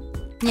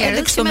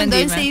njerëz që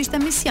mendojnë se ishte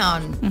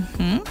mision.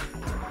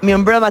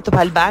 Mirëmbrëma Top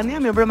Albania,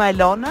 mirëmbrëma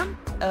Elona.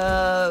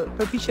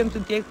 Përpiqem të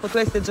ndjek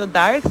pothuajse çdo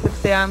darkë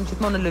sepse jam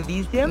gjithmonë në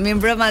lëvizje.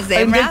 Mirëmbrëma zemra.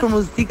 Faleminderit për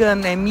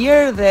muzikën e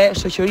mirë dhe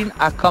shoqërinë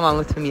akoma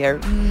më të mirë.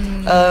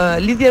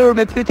 Lidhur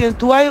me pyetjen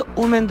tuaj,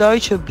 unë mendoj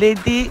që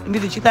Bledi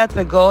mbi të gjitha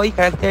tregoi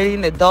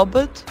karakterin e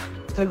dobët,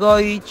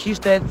 tregoi që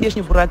ishte thjesht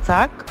një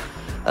burracak.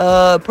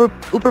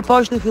 U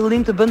përpoq në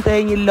fillim të bënte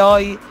një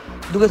lojë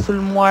duke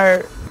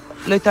sulmuar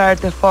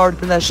lojtarët e fortë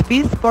brenda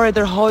shtëpisë, por e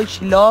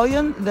ndërhoq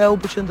lojën dhe u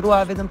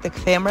përqendrua vetëm tek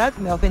femrat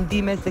me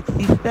ofendime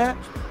seksiste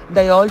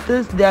ndaj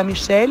Oltës, ndaj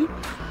Michel.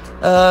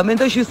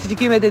 Mendoj që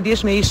justifikimet e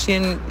dieshme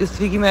ishin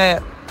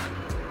justifikime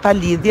pa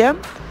lidhje.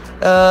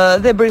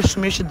 Dhe bëri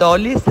shumë mirë që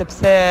doli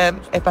sepse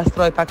e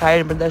pastroi pak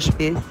ajrin brenda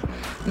shtëpisë.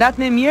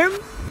 Natën e mirë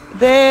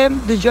dhe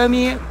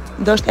dëgjojmë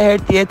ndoshta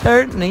herë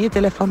tjetër në një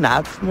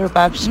telefonat.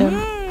 Mirupafshim.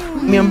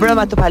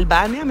 Mirëmbrëma Top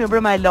Albania,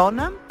 mirëmbrëma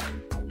Elona.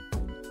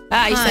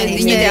 Ishte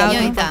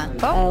njëjta.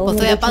 Po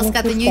thoya pas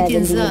ka të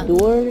njëjtin zë.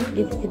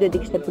 Gjithsesi do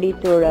të kishte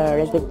pritur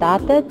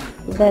rezultatet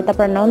dhe ta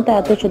pranonte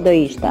atë që do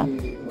ishte.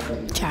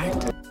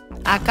 Qartë.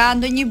 A ka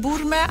ndonjë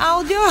burr me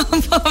audio?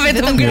 Po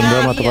vetëm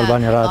Mirëmbrëma Top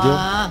Albania Radio.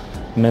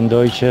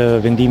 Mendoj që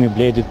vendimi i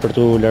Bledit për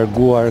t'u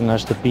larguar nga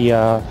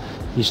shtëpia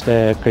ishte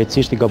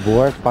krejtësisht i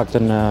gabuar, të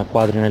paktën në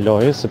kuadrin e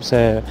lojës, sepse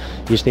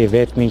ishte i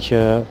vetmi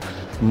që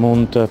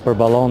mund të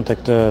përballonte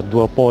këtë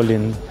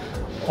duopolin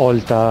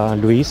Olta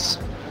Luiz.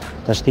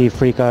 Tashti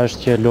frika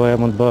është që loja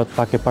mund bëhet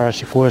pak e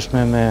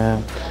parashikueshme me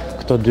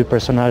këto 2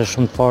 personazhe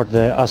shumë të fortë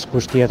dhe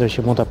askush tjetër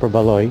që mund ta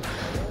përballojë.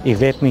 I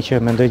vetmi që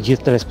mendoj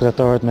gjithë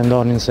telespektatorët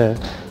mendonin se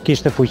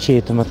kishte fuqi,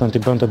 domethënë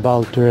t'i bënte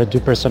ballë këtyre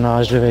 2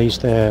 personazheve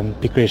ishte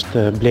pikërisht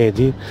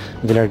Bledi,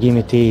 dhe largimi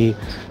i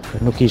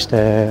tij nuk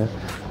ishte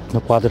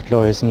në kuadër të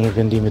lojës një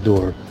vendim i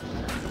dur.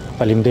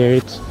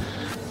 Faleminderit.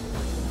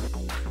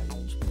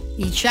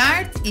 I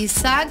qartë, I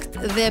sakt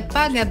dhe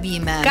pa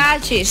gabime.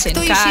 Kaq ishin,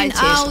 Këto ishin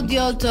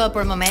audiot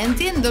për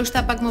momentin,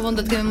 ndoshta pak më vonë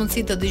do të kemi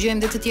mundësi të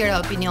dëgjojmë dhe të tjera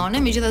opinione,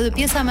 megjithatë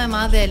pjesa më e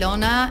madhe e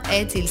Elona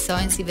e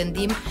cilësojnë si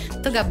vendim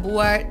të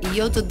gabuar,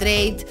 jo të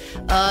drejtë,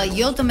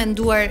 jo të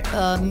menduar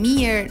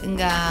mirë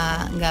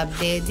nga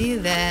Bledi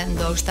dhe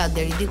ndoshta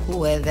deri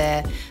diku edhe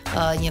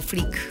një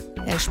frikë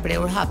e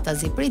shprehur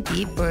haptazi prej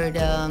tij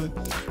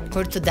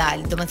për të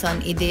dalë.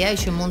 Domethënë ideja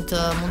është që mund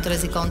të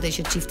rrezikonte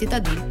që çifti ta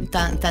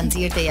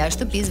nxirrte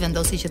jashtë shtëpisë,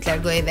 vendosi që të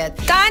largohej vet.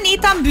 Tani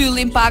ta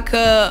mbyllim pak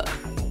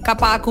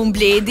kapakun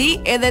Bledi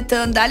edhe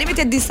të ndalemi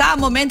te disa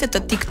momente të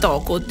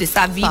TikTokut,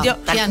 disa video.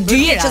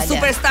 Dyje që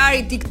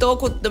superstari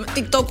TikToku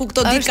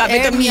këto ditë ka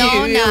vetëm një.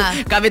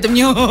 Ka vetëm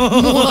një.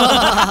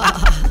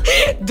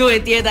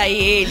 Duhet jetë ai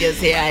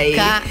Eliosi ai.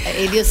 Ka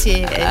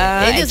Eliosi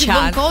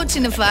bën coach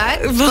në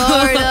fakt,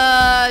 por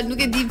nuk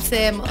e di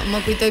pse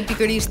më kujtoi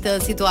pikërisht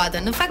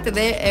situatën. Në fakt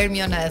edhe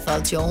Ermiona e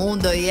thotë që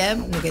unë do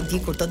jem, nuk e di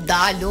kur të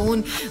dal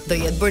unë, do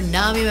jetë bërë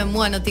nami me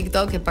mua në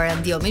TikTok e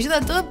parandio.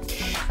 Megjithatë,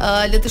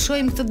 le të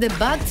shohim këtë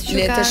debat.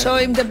 Le të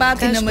shohim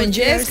debatin në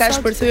mëngjes. Ka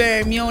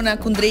shpërthyer Ermiona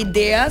kundrejt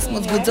Deas,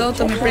 mos guxo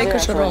të më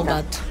prekësh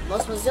rrobat.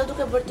 Mos më zgjo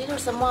duke bërtitur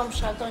se mua më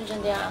shkakton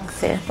gjendja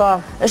anksi. Po.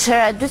 Është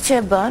hera e dytë që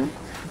e bën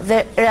dhe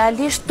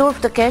realisht turp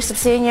të kesh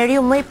sepse je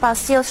njeriu më I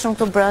pasjellshëm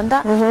këtu brenda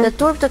dhe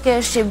turp të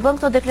kesh që I bën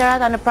këto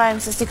deklarata në prime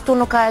se si këtu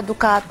nuk ka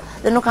edukat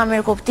dhe nuk ka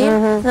mirë kuptim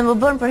dhe më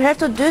bën për herë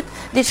të dytë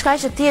diçka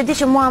që ti e di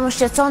që mua më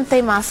shqetëson te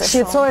masë.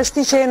 Shqetësohesh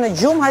ti që je në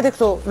gjumë, hajde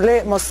këtu. Le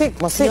mos ik,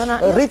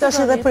 rritash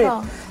edhe prit.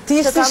 Ti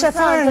ishe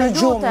fare në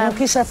gjumë, nuk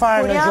ishe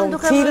fare në gjumë.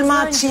 Filma,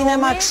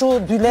 cinema, kështu,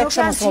 2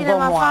 lekë mos më bë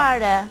mua.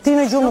 Ti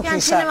në gjumë nuk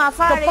ishe.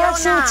 Po pak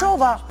që u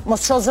qova,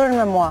 mos ço zërin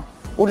me mua.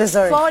 Ule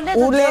zërin,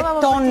 ule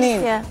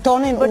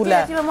tonin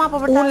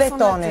ule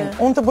tonin.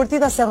 Unë të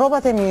bërtita se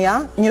rrobat e mia,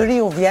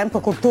 njeriu vjen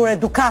për kulturë,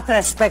 edukat,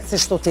 respekt si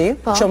shtu ti,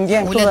 që më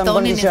vjen këtu dhe më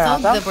bën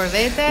ligjërata.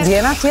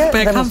 Vjen atje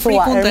dhe më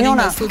thua,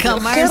 Ermiona,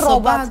 ke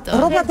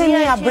rrobat e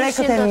mia,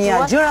 brekët e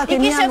mia, gjërat e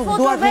mia nuk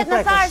duat më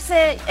prekësh.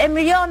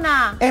 Emriona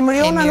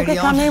nuk e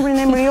kam emrin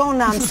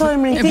Emriona, mëso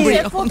emrin tim,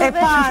 e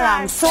para,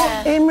 mëso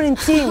emrin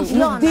tim,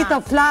 nuk di të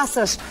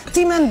flasësh.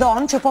 Ti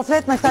mendon që po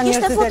flet me këta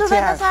njerëzit e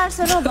tjerë.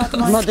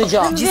 Më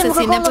dëgjoj.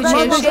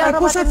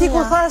 Kush e ti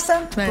kur thasë?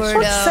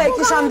 Se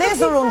kisha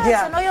ndezur unë dje.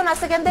 Ojona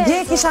se ke ndezur. Dje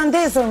kisha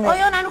ndezur mi.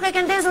 Ojona nuk e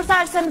ke ndezur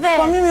tharsen vetë.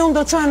 Po mimi unë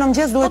do të çojë në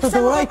mëngjes duhet të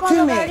duroj ty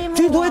mi.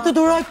 Ty duhet të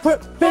duroj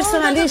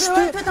personalisht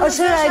ty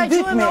është hera e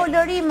dytë mi.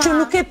 Që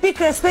nuk e pik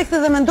respekti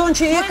dhe mendon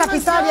që je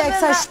kapitalja e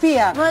kësaj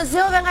shtëpie. Më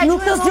zgjove nga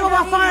nuk të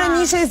zgjova fare një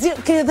ishe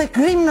ke edhe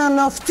grim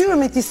në fytyrë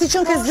mi ti si që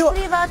ke zgjova.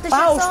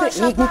 Pa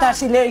ik mi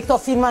tash I leri këto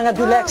filma nga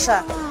 2 lekësha.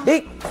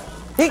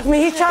 Ik mi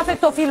hiq qafe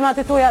këto filmat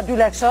e tuja 2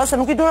 lekësha, se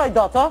nuk I duroj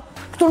dot,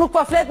 këtu nuk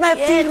po flet me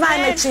filma e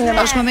me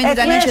cinema. Është momenti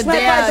tani që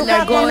Dea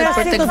largohet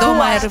për tek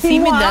dhoma e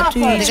rrëfimit dhe aty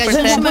I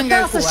shpërthen shumë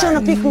ngarkuar. Që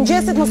në pikë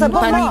mëngjesit mos e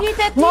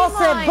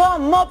bë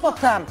më po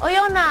them.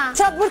 Ojona.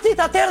 Çfarë bërtit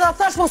atëherë da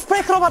thash mos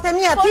prek rrobat e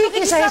mia. Ti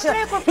kisha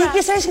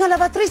heq nga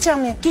lavatriçja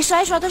mi. Kisha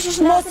heq ato që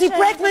ishin. Mos I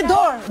prek me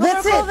dorë. Dhe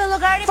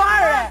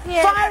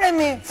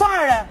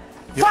fare.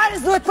 Fare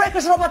duhet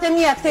prekësh rrobat e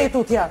mia këtej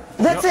tutja.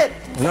 That's it.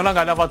 Njëna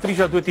nga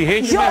lavatriçja duhet I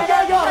heqë. Jo,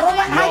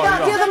 hajde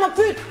atje dhe më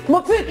pyet.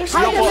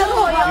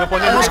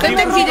 Shkojmë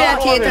tek videoja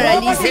tjetër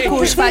Alizi ku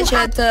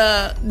shfaqet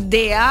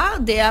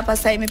Dea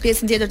pastaj me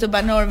pjesën tjetër të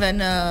banorëve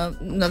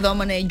në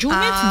dhomën e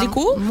gjumit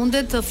diku.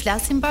 Mundet të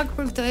flasim pak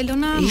për këtë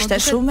Elona? Ishte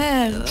shumë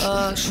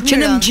që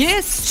në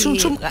mëngjes,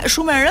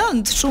 shumë e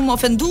rënd, shumë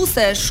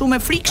ofenduese, shumë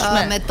e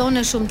frikshme. Me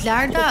tone shumë të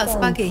larta, as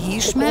pak e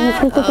hishme.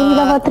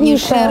 Një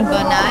sherr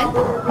banal.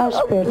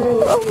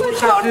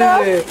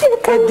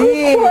 E di.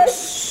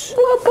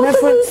 Me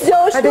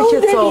fërëzjosh, hajde që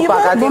të sopa,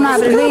 ka di më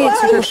sërëjtë,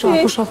 që të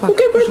pusho pak.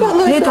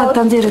 Leta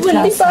të ndirë të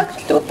flasë.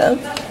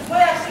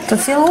 Të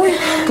cjell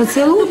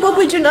uj? Po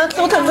gjëna,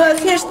 thotë më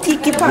thjesht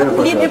tiki pak,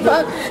 blini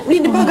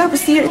pak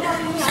hapësirë.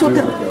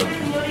 Thotë.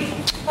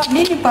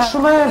 Shumë e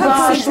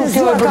bashkë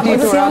kjo e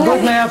bërditur, a do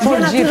të me japor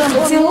gjithë.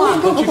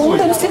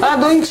 A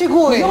do I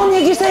qikuj? Jo,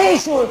 një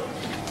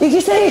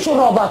kishte hequr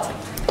robat.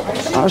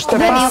 Është e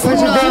pasë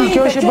president,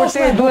 kjo është I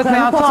bërtej, duhet me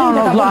ata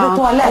në vla.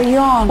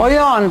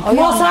 Ojon,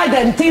 mos hajde,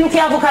 ti nuk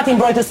je avokatin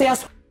mbrojtës, jas.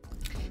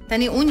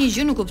 Tani unë një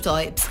gjë nuk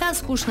kuptoj. Pse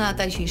askush nga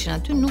ata që ishin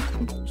aty nuk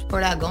po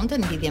reagonte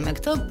në lidhje me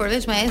këtë,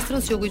 përveç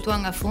maestros që u kujtua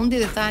nga fundi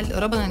dhe tha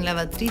rrobat në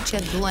lavatriçe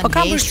duan hequr. Po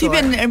ka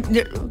përshtypjen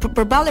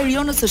përballë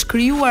Rionës është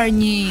krijuar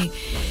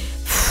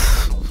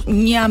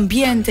një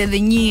ambient edhe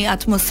një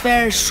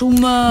atmosferë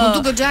shumë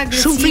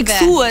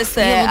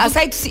friksuese.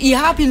 Asaj I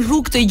hapin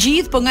rrugë të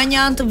gjithë, po nga një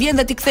anë të vjen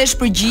dhe ti kthesh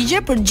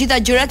përgjigje për gjitha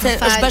gjërat se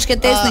është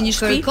bashkëtesë në një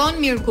shtëpi. Kërkon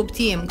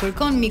mirëkuptim,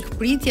 kërkon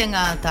mikpritje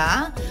nga ata.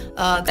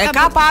 E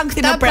ka pa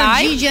ankthi në praj.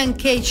 Përgjigjen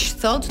keq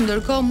thot,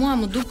 ndërkohë mua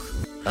më duk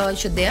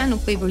që Dea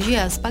nuk po I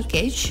përgjigja as pak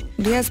keq.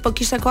 Dea s'po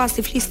kishte kohë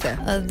si fliste.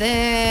 Dhe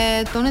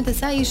tonet e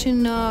saj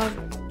ishin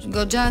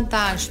goxha të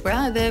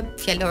ashpra dhe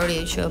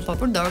fjalori që po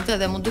përdorte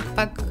dhe më duk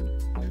pak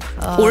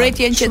Urejt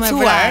janë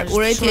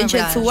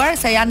qetësuar,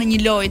 sa janë në një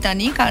lojë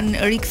tani,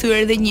 kanë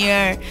rikthyer edhe një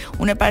herë.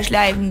 Unë e pash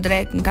live në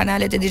drejt në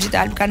kanalet e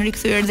digital, kanë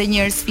rikthyer edhe një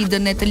herë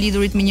sfidën e të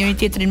lidhurit me njëri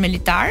tjetrin me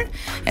litar,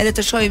 edhe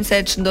të shohim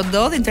se ç'do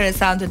ndodh,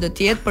 interesante do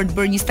të jetë për të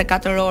bërë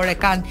 24 orë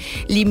kanë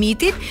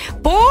limitin.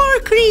 Por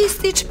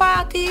Kristi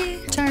çpati.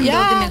 Çfarë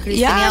ndodhi me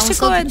Kristin? Ja,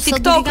 shikoj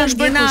TikTok është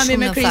bërnami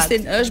me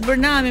Kristin. Është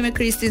bërnami me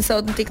Kristin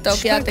sot në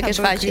TikTok, ja tek e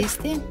shfaqje.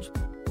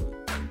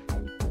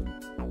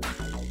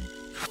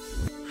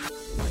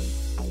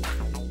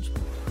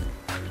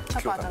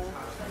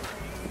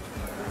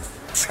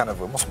 S'ka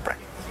nevojë, mos më prek.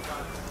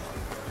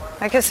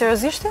 A ke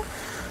seriozisht?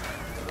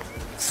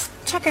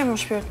 Qa ke më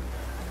shpirt?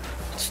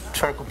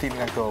 Çfarë kuptimi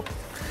nga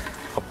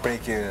këto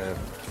prekje?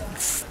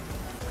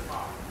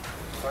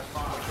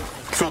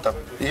 Lutem,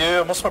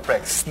 jo, mos më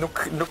prek,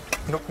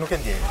 nuk e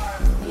ndjej.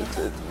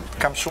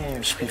 Kam shumë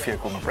shpifje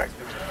ku më prek.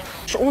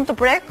 Unë të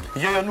prek?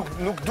 Jo,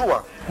 nuk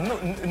dua.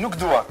 Nuk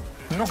dua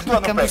në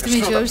kam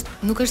përshtypjen që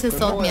nuk është e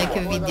sotmja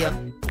kjo video.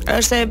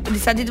 Është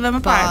disa ditëve më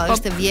parë. Po,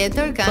 është e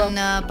vjetër,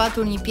 kanë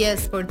patur një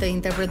pjesë për të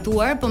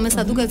interpretuar, po me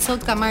sa duket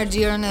sot ka marrë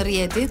xhirën e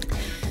rrjetit,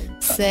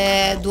 se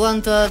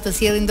duan të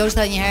sjellin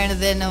ndoshta një herë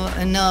edhe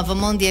në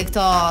vëmendje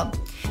këto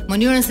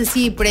mënyrën se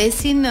si i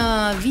presin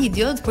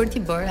videot për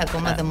t'i bërë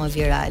akoma dhe më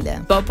virale.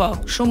 Po,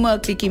 shumë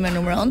klikime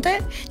numëronte,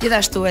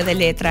 gjithashtu edhe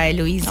letra e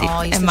Luizit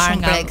e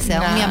marrë nga prekse.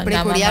 Unë jam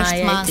prekur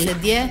jashtë masë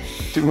dje.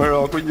 Ti më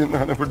raku një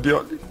nane për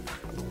djalin.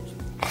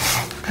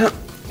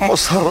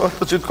 Mos harro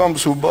ato që të kam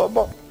mësu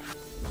baba.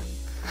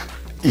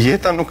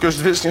 Jeta nuk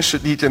është veç një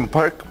shëtitje në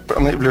park,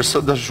 prandaj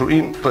vlerëso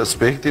dashurinë,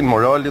 respektin,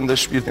 moralin dhe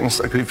shpirtin e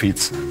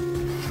sakrificës.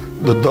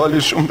 Do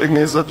dalin shumë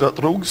pengesat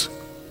gjatë rrugës,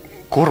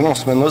 kur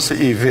mos mendo se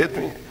je i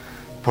vetmi,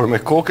 por me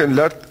kokën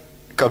lart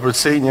ka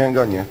përcej një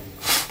nga një.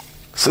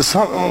 Se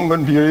sa më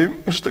mungon birim,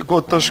 është e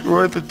kohë të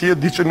shkruaj të tje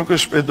di që nuk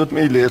është shpejt do të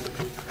me i letë.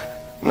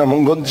 Na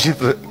mungon të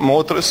gjithë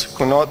motrës,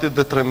 kunatit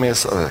dhe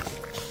tremesave.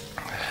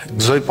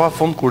 Gëzoj pa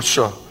fund kur të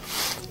shoh.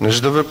 Në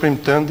çdo veprim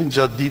tëndin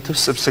gjatë ditës,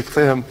 sepse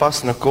kthehem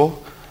pas në kohë,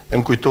 e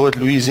më kujtohet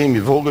Luizi im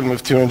i vogël me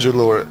fytyrën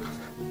xhellore.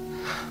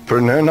 Për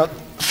nënat,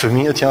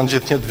 fëmijët janë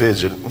gjithnjë të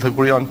vegjël, dhe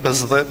kur janë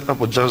 50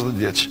 apo 60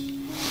 vjeç.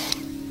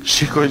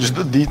 Shikoj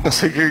çdo ditë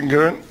nëse ke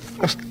ngrënë.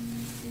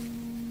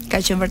 Ka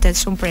qenë vërtet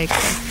shumë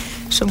prekse.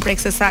 Shumë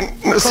prekse sa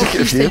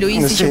ishte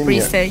Luizi që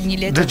priste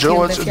një letër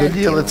tillë dhe fjalë.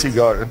 Dëgjova edhe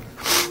cigaren.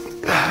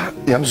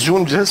 Jam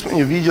zgjuar mëngjes me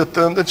një video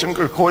tënde që më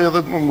kërkoi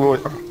edhe të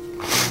mungoja.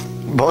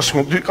 Bashkë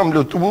me ty kam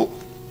lutu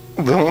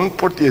dhe unë,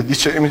 por ti e di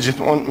që jemi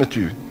gjithmonë me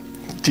ty.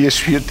 Ti e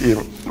shpirti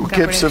im. Nuk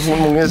e pse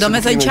mund mungesë. Do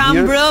me thënë qam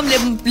brëm,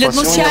 le të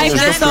mos qajmë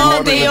dhe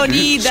sonte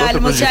Jonida,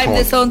 le mos qajmë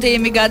dhe sonte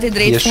jemi gati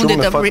drejt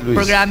fundit të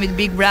programit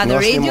Big Brother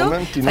Radio.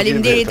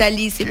 Faleminderit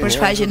Alisi për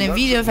shfaqjen e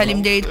video,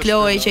 faleminderit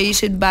Kloe që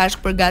ishit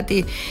bashkë për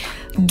gati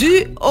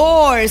 2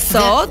 orë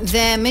sot.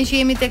 Dhe me që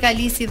jemi tek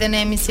Alisi dhe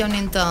në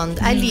emisionin tënd,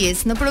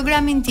 Alis, në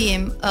programin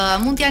tim,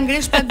 mund t'ja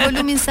ngresh pak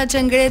volumin sa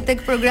që ngret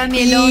tek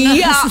programi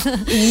Elonës?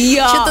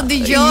 Që të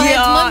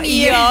dëgjohet më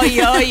mirë.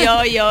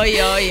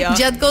 Jo.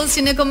 Gjatë kohës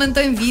që ne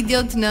komentojmë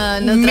videot në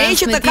transmetim. Me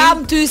që të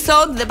kam ty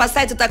sot dhe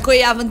pastaj të takoj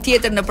javën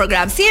tjetër në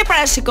program. Si e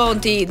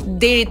parashikon ti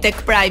deri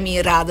tek prajmi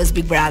i radhës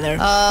Big Brother?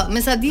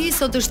 Me sa di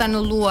sot është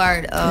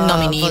anulluar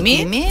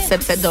nominimi,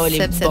 sepse doli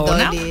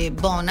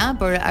Bona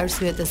për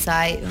arsyet e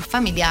saj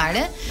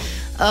familjare.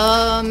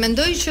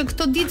 Mendoj që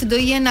këto ditë do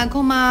jenë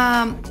akoma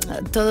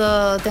të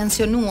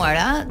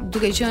tensionuara,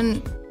 duke qenë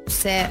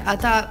se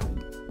ata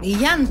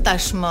janë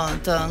tashmë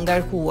të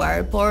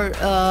ngarkuar, por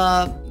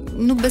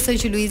nuk besoj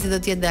që Luizi do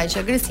të jetë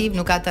aq agresiv,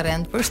 nuk ka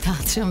terren për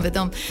shtatshëm,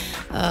 vetëm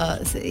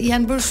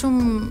janë bërë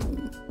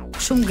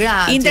shumë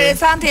gratë.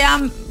 Interesante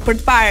jam për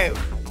të parë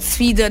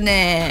sfidën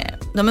e,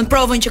 domethënë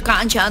provën që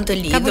kanë që janë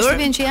të lidhur. Ka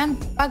përshtypjen që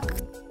janë pak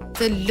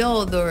të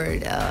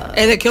lodhur.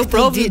 Edhe kjo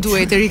provë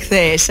duhet të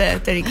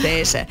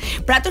riktheheshe.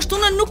 Pra të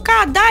shtunën nuk ka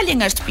dalje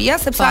nga shtëpia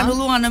sepse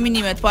anulluan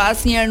nominimet, po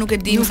asnjëherë nuk e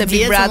dim se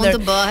Big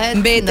Brother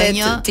mbetet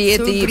të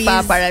jetë i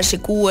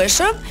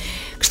paparashikueshëm.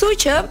 Kështu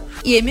që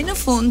jemi në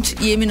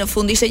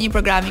fund, ishte një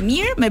program i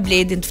mirë me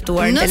Bledin të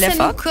ftuar në telefon.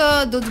 Nëse nuk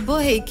do të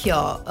bëhej kjo,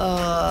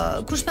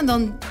 kush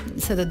mendon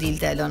se do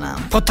dilte Elona?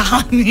 Po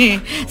tani,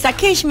 sa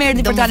keq më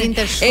erdhi për tani.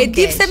 E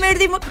di pse më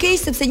erdhi më keq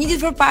sepse një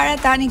ditë përpara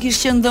tani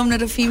kishte qenë dhëmë në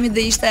rrëfimit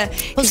dhe ishte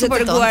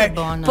treguar.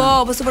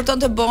 Po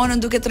suportonte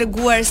Bonën duke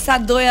treguar sa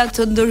doja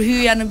të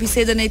ndërhyja në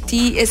bisedën e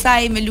tij, e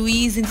saj me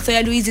Luizin, të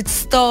thoja Luizit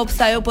stop,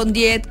 sa ajo po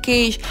ndjehet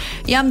keq.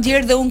 Jam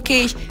djerë dhe unë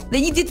keq.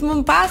 Dhe një ditë më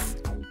pas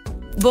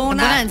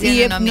Bona i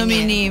jep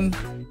nominim.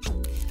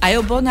 Ajo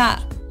Bona,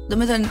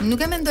 domethënë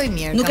nuk e mendoj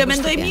mirë. Nuk e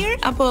mendoj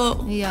mirë apo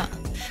jo.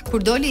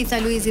 Kur doli i tha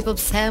Luizi, po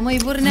pse më i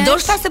burrnesh?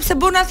 Ndoshta sepse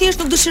Bona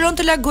thjesht nuk dëshiron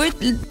të largojë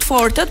të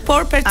fortët,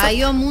 por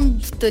ajo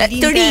mund të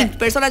rinj,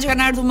 persona që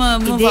kanë ardhur më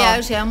vonë. Ideja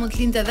është ja mund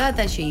të lindte edhe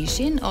ata që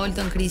ishin,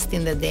 Oltën,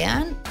 Kristin dhe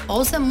Dean,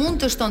 ose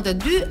mund të shtonte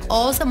 2,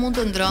 ose mund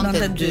të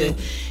ndronte 2.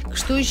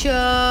 Kështu që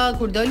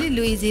kur doli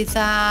Luizi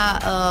tha,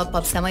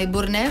 po pse më i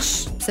burrnesh,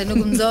 se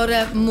nuk më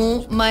nxorre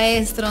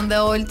maestron dhe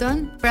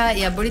Oltën, pra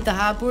ja bëri të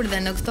hapur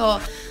dhe në këto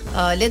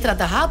letra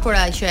të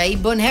hapura që ai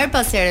bën her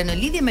pas here në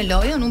lidhje me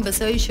lojën, unë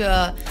besoj që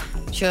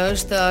që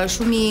është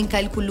shumë i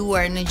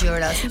kalkuluar në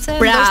gjëra, sepse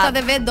ndoshta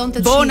edhe vetë donte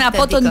të shihte. Bona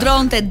po të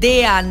ndronte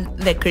Dean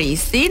dhe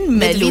Kristin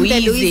me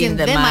Luizin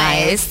dhe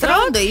maestro,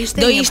 do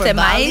ishte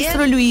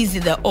maestro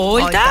Luizi dhe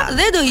Olta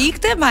dhe do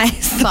ikte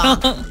maestro.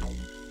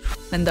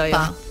 Mendoj.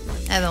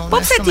 Po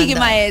pse ti ke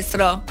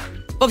maestro?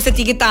 Po pse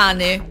ti ke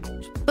tani?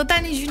 Po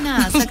tani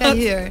gjuna, sa ka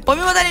hyrë. Po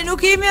më tani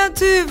nuk jemi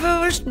aty,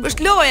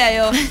 është loja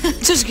jo.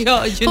 Ç'është kjo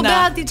gjuna? Po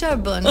gati çfarë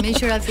bën me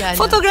qira fjalë?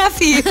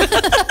 Fotografi.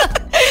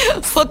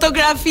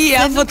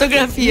 Fotografia.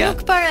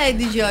 Nuk para e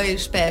dëgjoj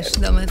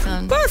shpesh,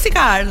 domethënë. Po si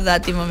ka ardhur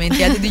aty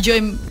momenti, aty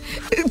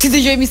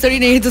dëgjojmë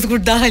historinë e jetës kur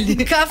dali.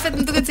 Kafet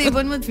më duket se i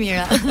bën më të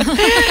mira.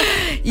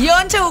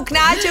 Jonçe u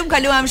kënaqëm,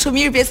 kaluam shumë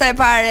mirë. Pjesa e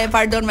parë,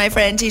 pardon my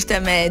friend,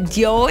 ishte me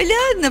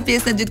djolën, në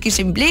pjesën e dytë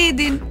kishim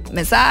Bledin,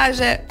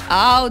 mesazhe,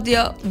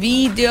 audio,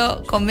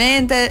 video,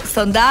 komente,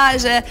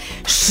 sondazhe,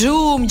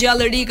 shumë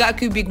gjallëri ka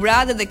ky Big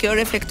Brother dhe kjo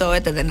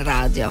reflektohet edhe në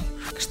radio.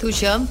 Kështu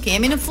që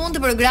kemi në fund të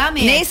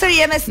programit. Nesër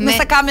jemi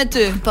nëse kam me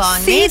ty. Po,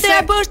 si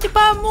të bësh ti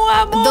pa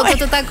mua? Do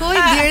të takoj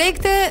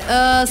direkte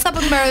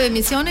sapo të mbaroj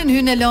emisionin,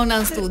 hyn Elona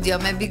në studio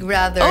me Big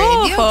Brother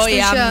Radio. Po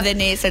jam dhe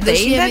nesër dhe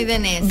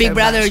jemi Big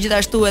Brother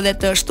gjithashtu edhe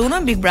të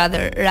shtunën Big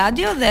Brother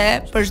Radio dhe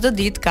për çdo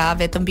ditë ka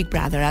vetëm Big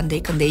Brother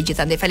andej këndej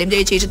gjithandej.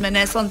 Faleminderit që ishit me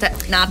ne sonte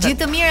natën.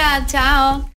 Gjithë të mira, ciao.